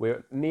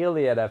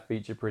nearly at our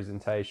feature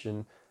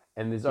presentation,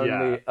 and there's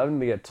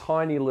only a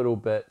tiny little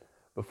bit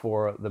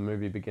before the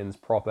movie begins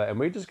proper, and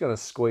we're just going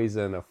to squeeze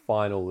in a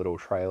final little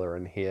trailer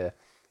in here,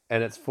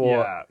 and it's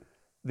for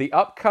the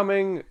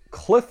upcoming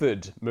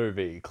Clifford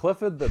movie.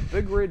 Clifford the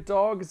Big Red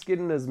Dog is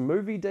getting his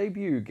movie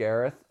debut,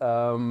 Gareth.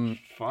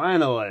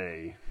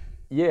 Finally.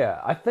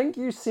 Yeah, I think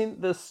you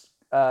sent this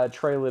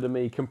trailer to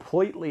me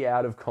completely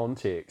out of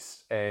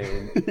context,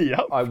 and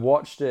I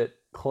watched it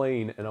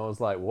clean, and I was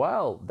like,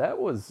 wow, that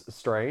was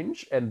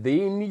strange. And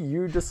then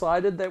you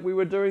decided that we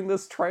were doing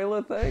this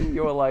trailer thing.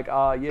 You were like,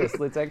 yes,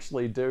 let's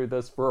actually do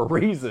this for a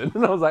reason.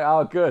 And I was like,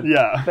 oh, good.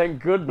 Yeah.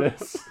 Thank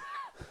goodness.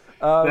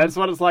 That's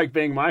what it's like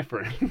being my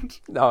friend.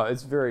 No,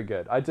 it's very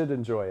good. I did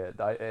enjoy it.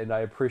 And I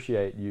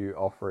appreciate you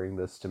offering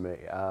this to me.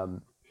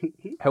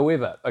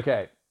 However,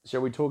 okay,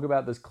 shall we talk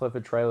about this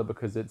Clifford trailer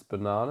because it's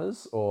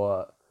bananas,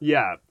 or...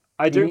 Yeah.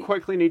 I do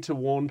quickly need to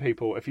warn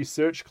people, if you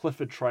search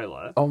Clifford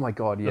trailer... Oh my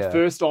god, yeah. The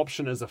first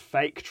option is a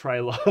fake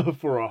trailer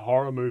for a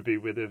horror movie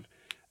where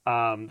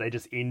they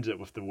just end it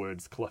with the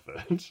words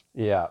Clifford.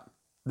 Yeah.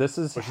 Which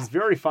is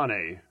very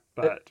funny,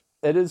 but...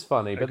 It is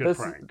funny, but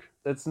prank.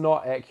 It's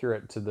not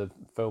accurate to the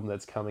film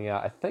that's coming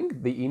out, I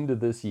think, the end of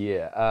this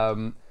year.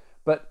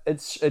 But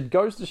it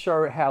goes to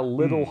show how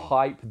little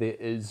hype there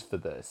is for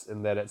this,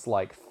 and that it's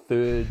like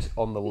third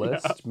on the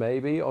list,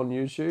 maybe, on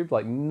YouTube.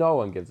 Like, no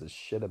one gives a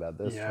shit about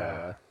this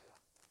trailer.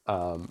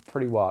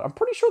 Pretty wild. I'm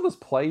pretty sure this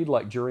played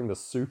like during the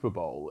Super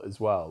Bowl as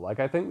well. Like,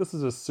 I think this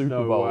is a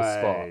Super Bowl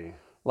spot.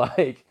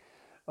 Like,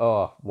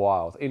 oh,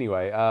 wild.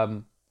 Anyway,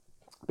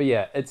 but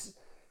yeah, it's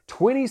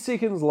 20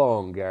 seconds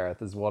long,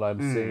 Gareth, is what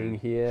I'm seeing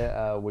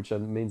here, which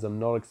means I'm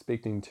not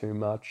expecting too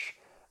much.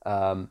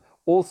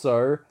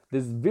 Also,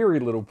 there's very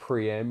little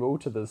preamble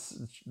to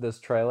this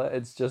trailer.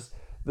 It's just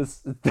this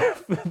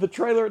the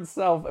trailer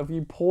itself. If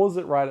you pause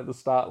it right at the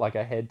start, like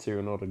I had to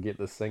in order to get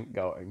the sync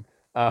going,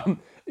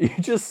 you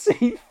just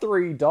see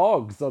 3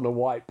 dogs on a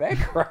white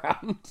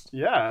background.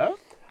 Yeah.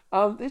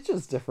 They're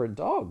just different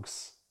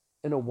dogs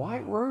in a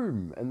white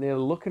room, and they're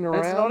looking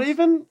around. It's not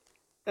even.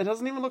 It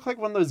doesn't even look like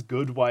one of those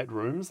good white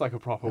rooms, like a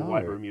proper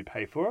white room you'd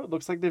pay for. It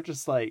looks like they've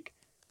just like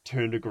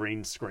turned a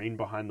green screen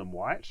behind them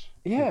white.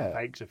 Yeah. And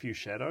faked a few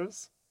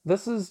shadows.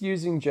 This is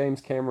using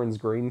James Cameron's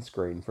green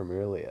screen from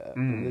earlier.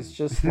 And it's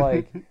just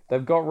like,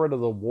 they've got rid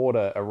of the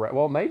water around.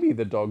 Well, maybe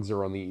the dogs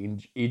are on the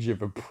edge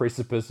of a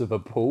precipice of a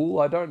pool.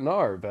 I don't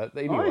know. But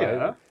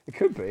anyway, It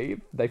could be.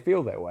 They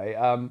feel that way.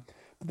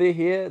 They're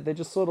here. They're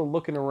just sort of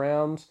looking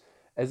around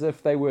as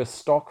if they were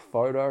stock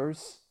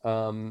photos.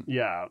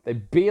 They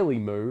barely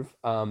move.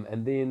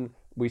 And then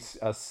we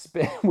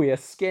are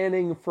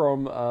scanning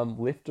from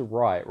left to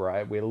right,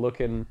 right? We're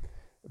looking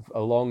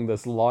along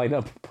this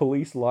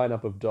police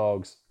lineup of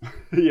dogs.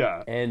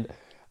 Yeah. And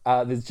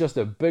there's just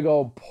a big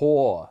old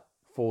paw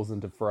falls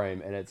into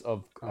frame, and it's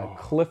of a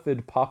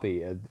Clifford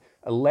puppy,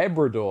 a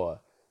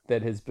Labrador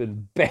that has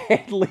been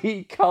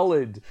badly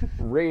coloured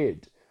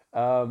red.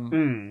 Not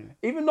even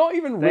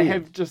red. They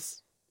have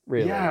just...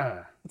 Really.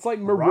 Yeah. It's like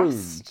maroon.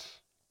 Rust.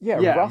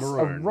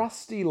 A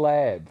rusty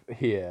lab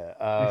here.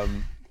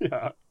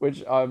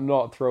 Which I'm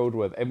not thrilled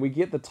with. And we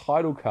get the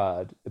title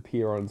card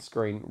appear on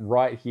screen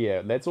right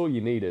here. That's all you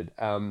needed.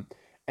 And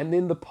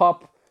then the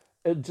pup,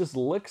 it just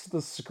licks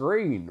the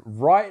screen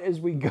right as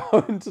we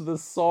go into the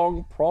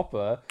song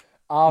proper.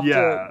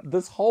 After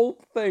this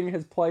whole thing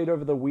has played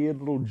over the weird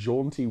little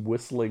jaunty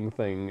whistling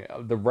thing,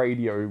 the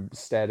radio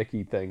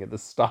staticky thing at the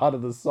start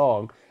of the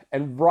song.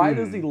 And right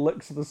as he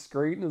licks the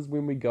screen is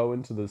when we go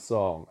into the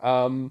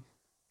song.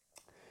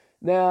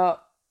 Now,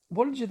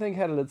 what did you think?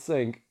 How did it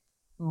sync?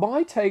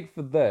 My take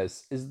for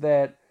this is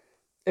that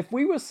if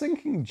we were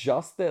syncing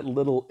just that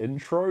little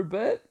intro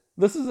bit,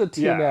 this is a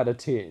 10 out of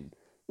 10.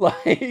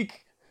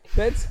 Like,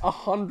 that's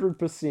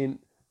 100%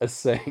 a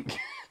sync.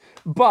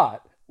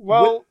 But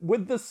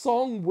with the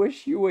song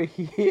Wish You Were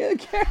Here,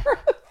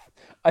 Gareth,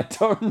 I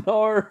don't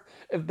know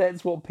if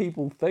that's what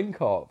people think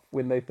of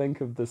when they think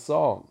of the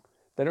song.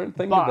 They don't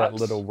think of that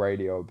little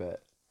radio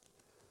bit.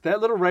 That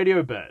little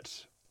radio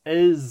bit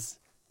is...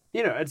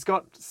 You know, it's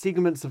got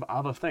segments of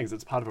other things.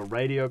 It's part of a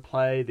radio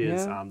play.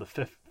 There's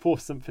the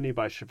Fourth Symphony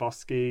by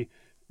Tchaikovsky.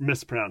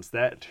 Mispronounced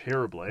that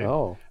terribly.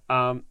 Oh.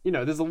 You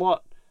know, there's a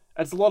lot...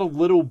 It's a lot of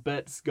little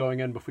bits going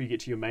in before you get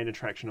to your main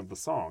attraction of the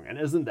song. And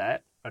isn't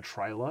that a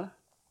trailer?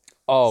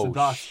 Oh, so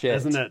thus, shit.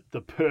 Isn't it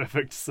the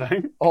perfect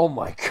sync? Oh,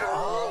 my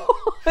God.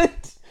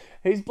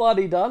 He's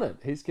bloody done it.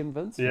 He's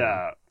convinced me.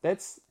 Yeah.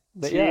 That's...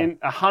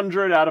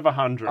 100 out of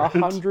 100.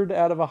 100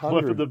 out of 100.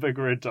 Clifford the Big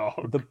Red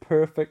Dog. The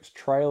perfect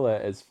trailer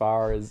as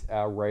far as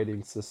our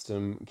rating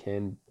system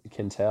can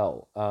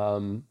tell.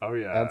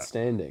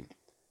 Outstanding.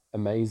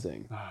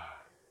 Amazing.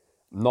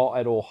 Not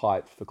at all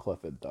hyped for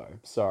Clifford, though.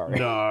 Sorry.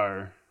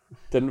 No.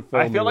 Didn't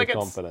fill me with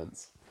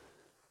confidence.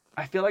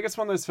 I feel like it's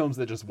one of those films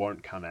that just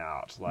won't come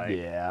out. Like,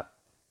 yeah.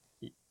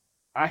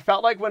 I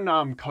felt like when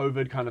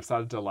COVID kind of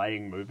started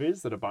delaying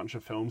movies, that a bunch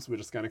of films were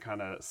just going to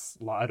kind of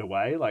slide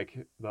away.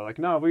 Like, they're like,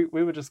 no, we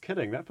were just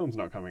kidding. That film's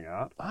not coming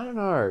out. I don't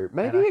know.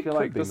 Maybe and it I feel could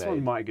like be this made.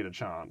 one might get a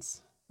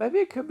chance. Maybe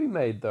it could be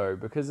made, though,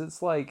 because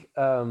it's like,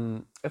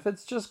 if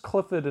it's just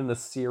Clifford in a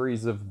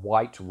series of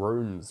white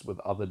rooms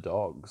with other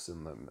dogs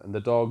in them, and the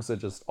dogs are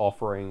just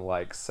offering,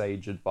 like,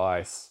 sage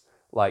advice,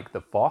 like the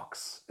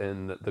fox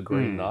in The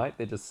Green Knight,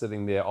 they're just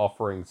sitting there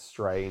offering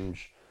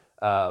strange,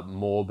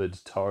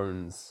 morbid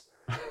tones.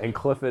 And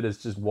Clifford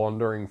is just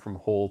wandering from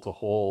hall to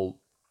hall,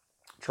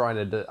 trying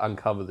to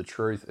uncover the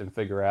truth and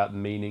figure out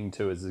meaning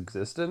to his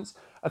existence.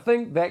 I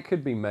think that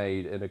could be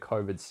made in a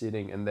COVID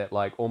setting, and that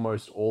like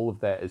almost all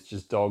of that is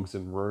just dogs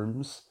in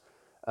rooms.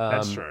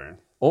 That's true.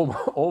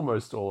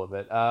 Almost all of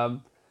it.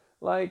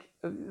 Like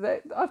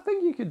that, I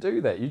think you could do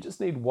that. You just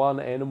need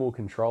one animal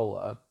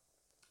controller,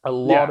 a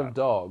lot of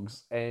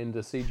dogs, and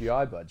a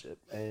CGI budget,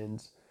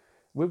 and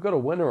we've got a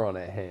winner on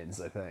our hands,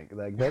 I think.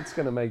 Like, that's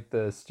going to make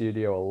the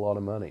studio a lot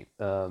of money.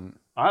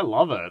 I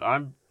love it.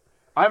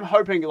 I'm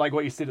hoping, like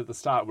what you said at the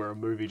start, where a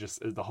movie just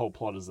the whole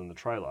plot is in the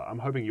trailer. I'm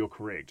hoping you're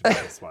correct with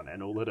this one,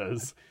 and all it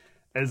is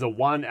a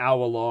 1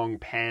 hour long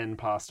pan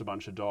past a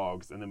bunch of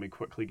dogs, and then we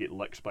quickly get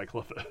licked by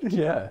Clifford.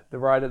 Yeah,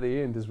 right at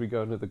the end as we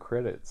go into the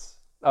credits.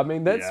 I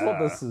mean, that's what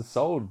this has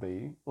sold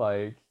me.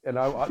 Like, and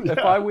if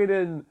I went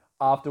in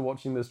after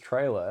watching this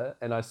trailer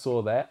and I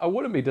saw that, I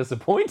wouldn't be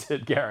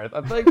disappointed, Gareth.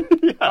 I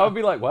think I would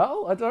be like,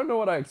 well, I don't know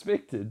what I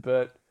expected,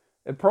 but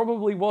it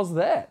probably was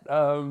that.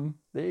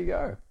 There you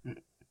go.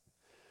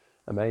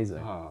 Amazing.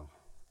 Oh.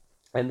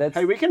 And that's...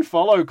 Hey, we can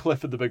follow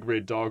Clifford the Big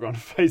Red Dog on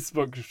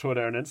Facebook,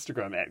 Twitter, and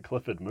Instagram at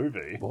Clifford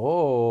Movie.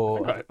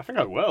 Oh. I think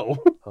I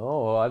will.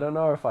 Oh, I don't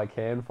know if I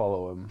can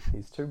follow him.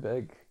 He's too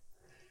big.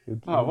 He'll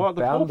what are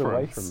the bound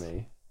away preference? from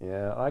me.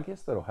 Yeah, I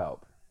guess that'll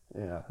help.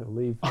 Yeah, he'll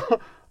leave...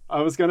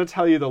 I was going to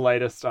tell you the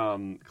latest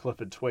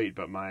Clifford tweet,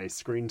 but my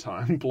screen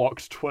time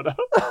blocked Twitter.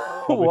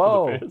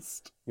 Whoa.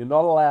 You're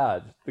not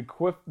allowed. The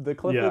Clifford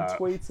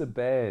tweets are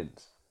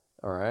banned.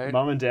 All right?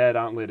 Mum and Dad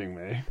aren't letting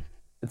me.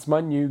 It's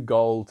my new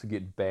goal to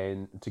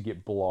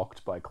get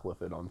blocked by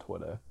Clifford on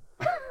Twitter.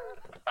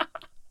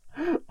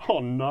 Oh,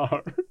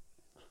 no.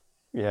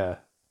 Yeah.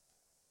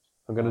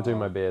 I'm going to do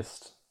my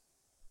best.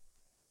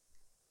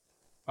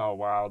 Oh,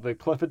 wow. The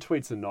Clifford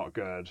tweets are not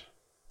good.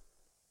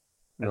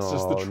 It's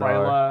just the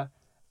trailer,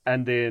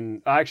 and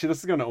then... Actually, this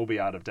is going to all be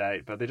out of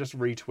date, but they're just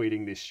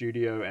retweeting their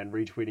studio and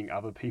retweeting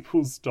other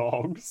people's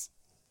dogs.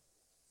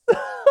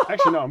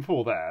 Actually, no, I'm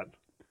for that.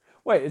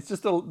 Wait, it's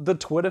just the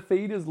Twitter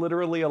feed is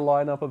literally a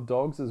lineup of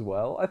dogs as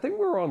well? I think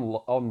we're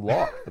on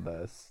lock for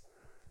this.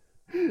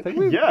 I think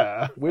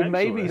we've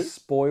maybe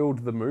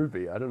spoiled the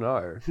movie. I don't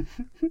know.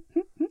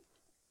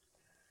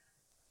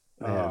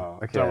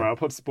 Okay. Don't worry, I'll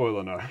put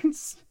spoiler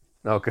notes.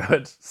 Oh,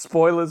 good.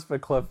 Spoilers for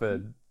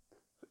Clifford.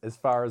 As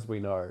far as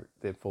we know,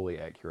 they're fully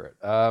accurate.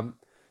 So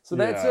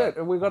that's it.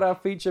 And we got our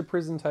feature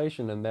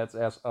presentation, and that's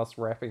us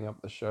wrapping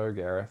up the show,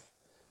 Gareth,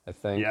 I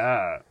think.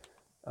 Yeah.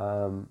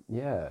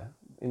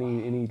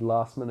 Any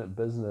last minute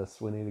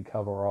business we need to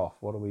cover off?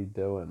 What are we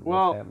doing?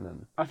 What's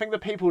happening? I think the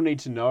people need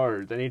to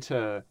know. They need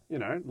to,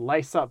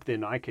 lace up their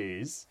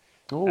Nikes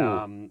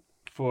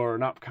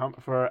for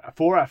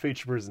our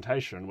feature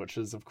presentation, which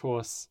is, of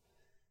course,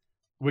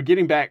 we're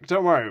getting back.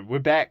 Don't worry, we're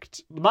back.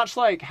 Much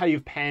like how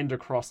you've panned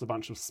across a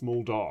bunch of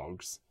small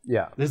dogs.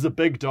 Yeah. There's a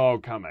big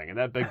dog coming, and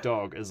that big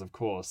dog is, of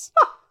course,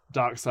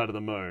 Dark Side of the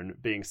Moon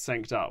being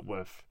synced up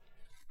with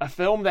a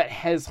film that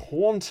has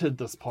haunted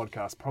this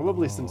podcast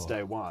probably since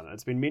day one.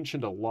 It's been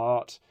mentioned a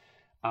lot.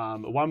 At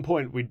one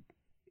point, we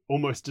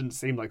almost didn't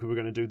seem like we were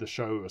going to do the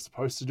show we were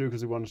supposed to do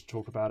because we wanted to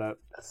talk about it.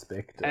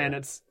 Expected. And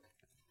it's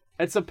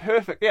a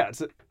perfect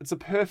it's a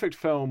perfect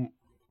film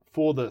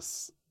for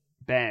this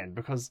band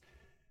because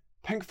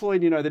Pink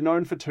Floyd, they're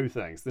known for two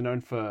things. They're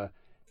known for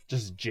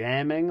just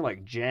jamming,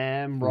 like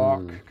jam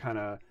rock kind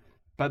of.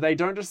 But they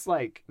don't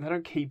they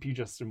don't keep you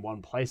just in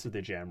one place with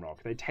their jam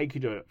rock. They take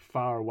you to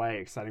far away,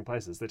 exciting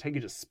places. They take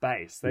you to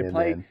space.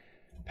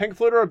 Pink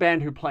Floyd are a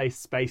band who play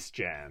space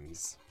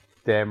jams.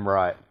 Damn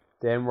right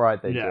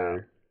they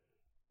do.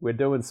 We're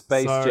doing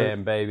Space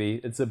Jam, baby.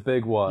 It's a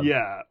big one.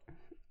 Yeah.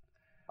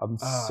 I'm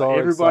so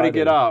everybody excited.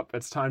 Get up.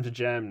 It's time to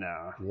jam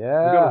now.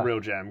 Yeah. We've got a real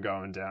jam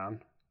going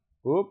down.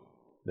 Whoop.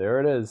 There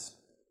it is.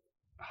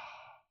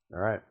 All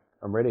right.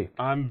 I'm ready.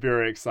 I'm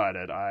very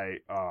excited.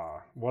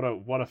 What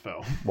a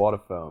film. What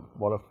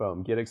a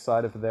film. Get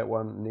excited for that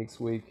one next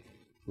week,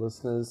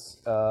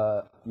 listeners.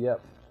 I'm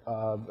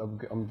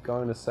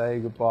going to say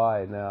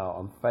goodbye now.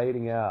 I'm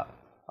fading out.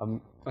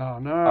 I'm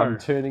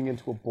turning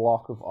into a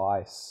block of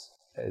ice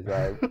as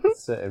I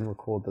sit and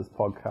record this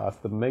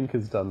podcast. The mink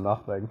has done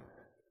nothing.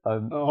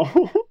 So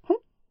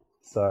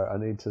I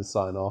need to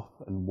sign off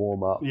and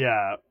warm up.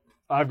 Yeah,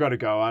 I've got to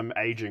go. I'm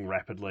aging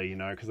rapidly,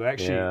 because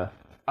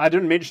I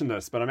didn't mention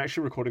this, but I'm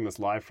actually recording this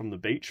live from the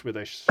beach where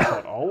they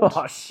shot Old.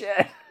 Oh,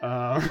 shit.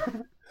 I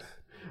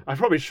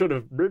probably should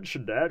have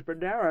mentioned that, but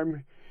now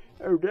I'm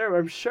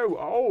so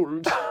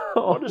old.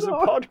 What is a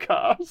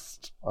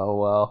podcast? Oh,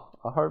 well.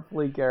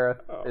 Hopefully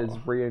Gareth is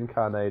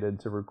reincarnated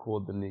to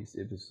record the next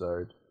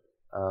episode.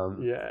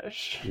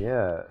 Yes.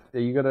 Yeah. Are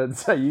you gonna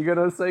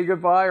say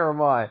goodbye, or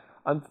am I?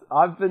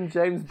 I've been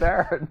James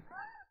Barrett.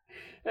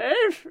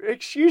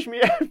 Excuse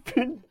me, I've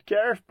been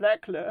Gareth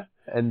Blackler.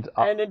 And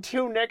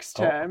until next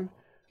time,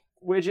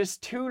 we're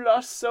just two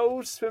lost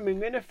souls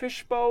swimming in a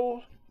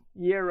fishbowl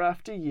year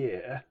after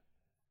year.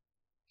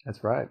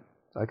 That's right.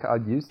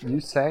 You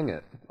sang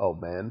it,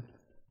 old man.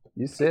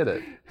 You said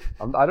it.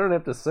 I don't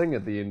have to sing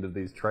at the end of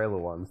these trailer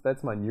ones.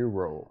 That's my new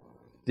rule.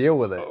 Deal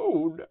with it.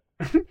 Oh,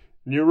 no.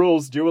 New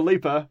rules, Dua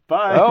Lipa.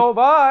 Bye. Oh,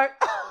 bye.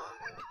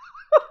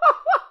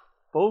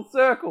 Full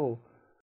circle.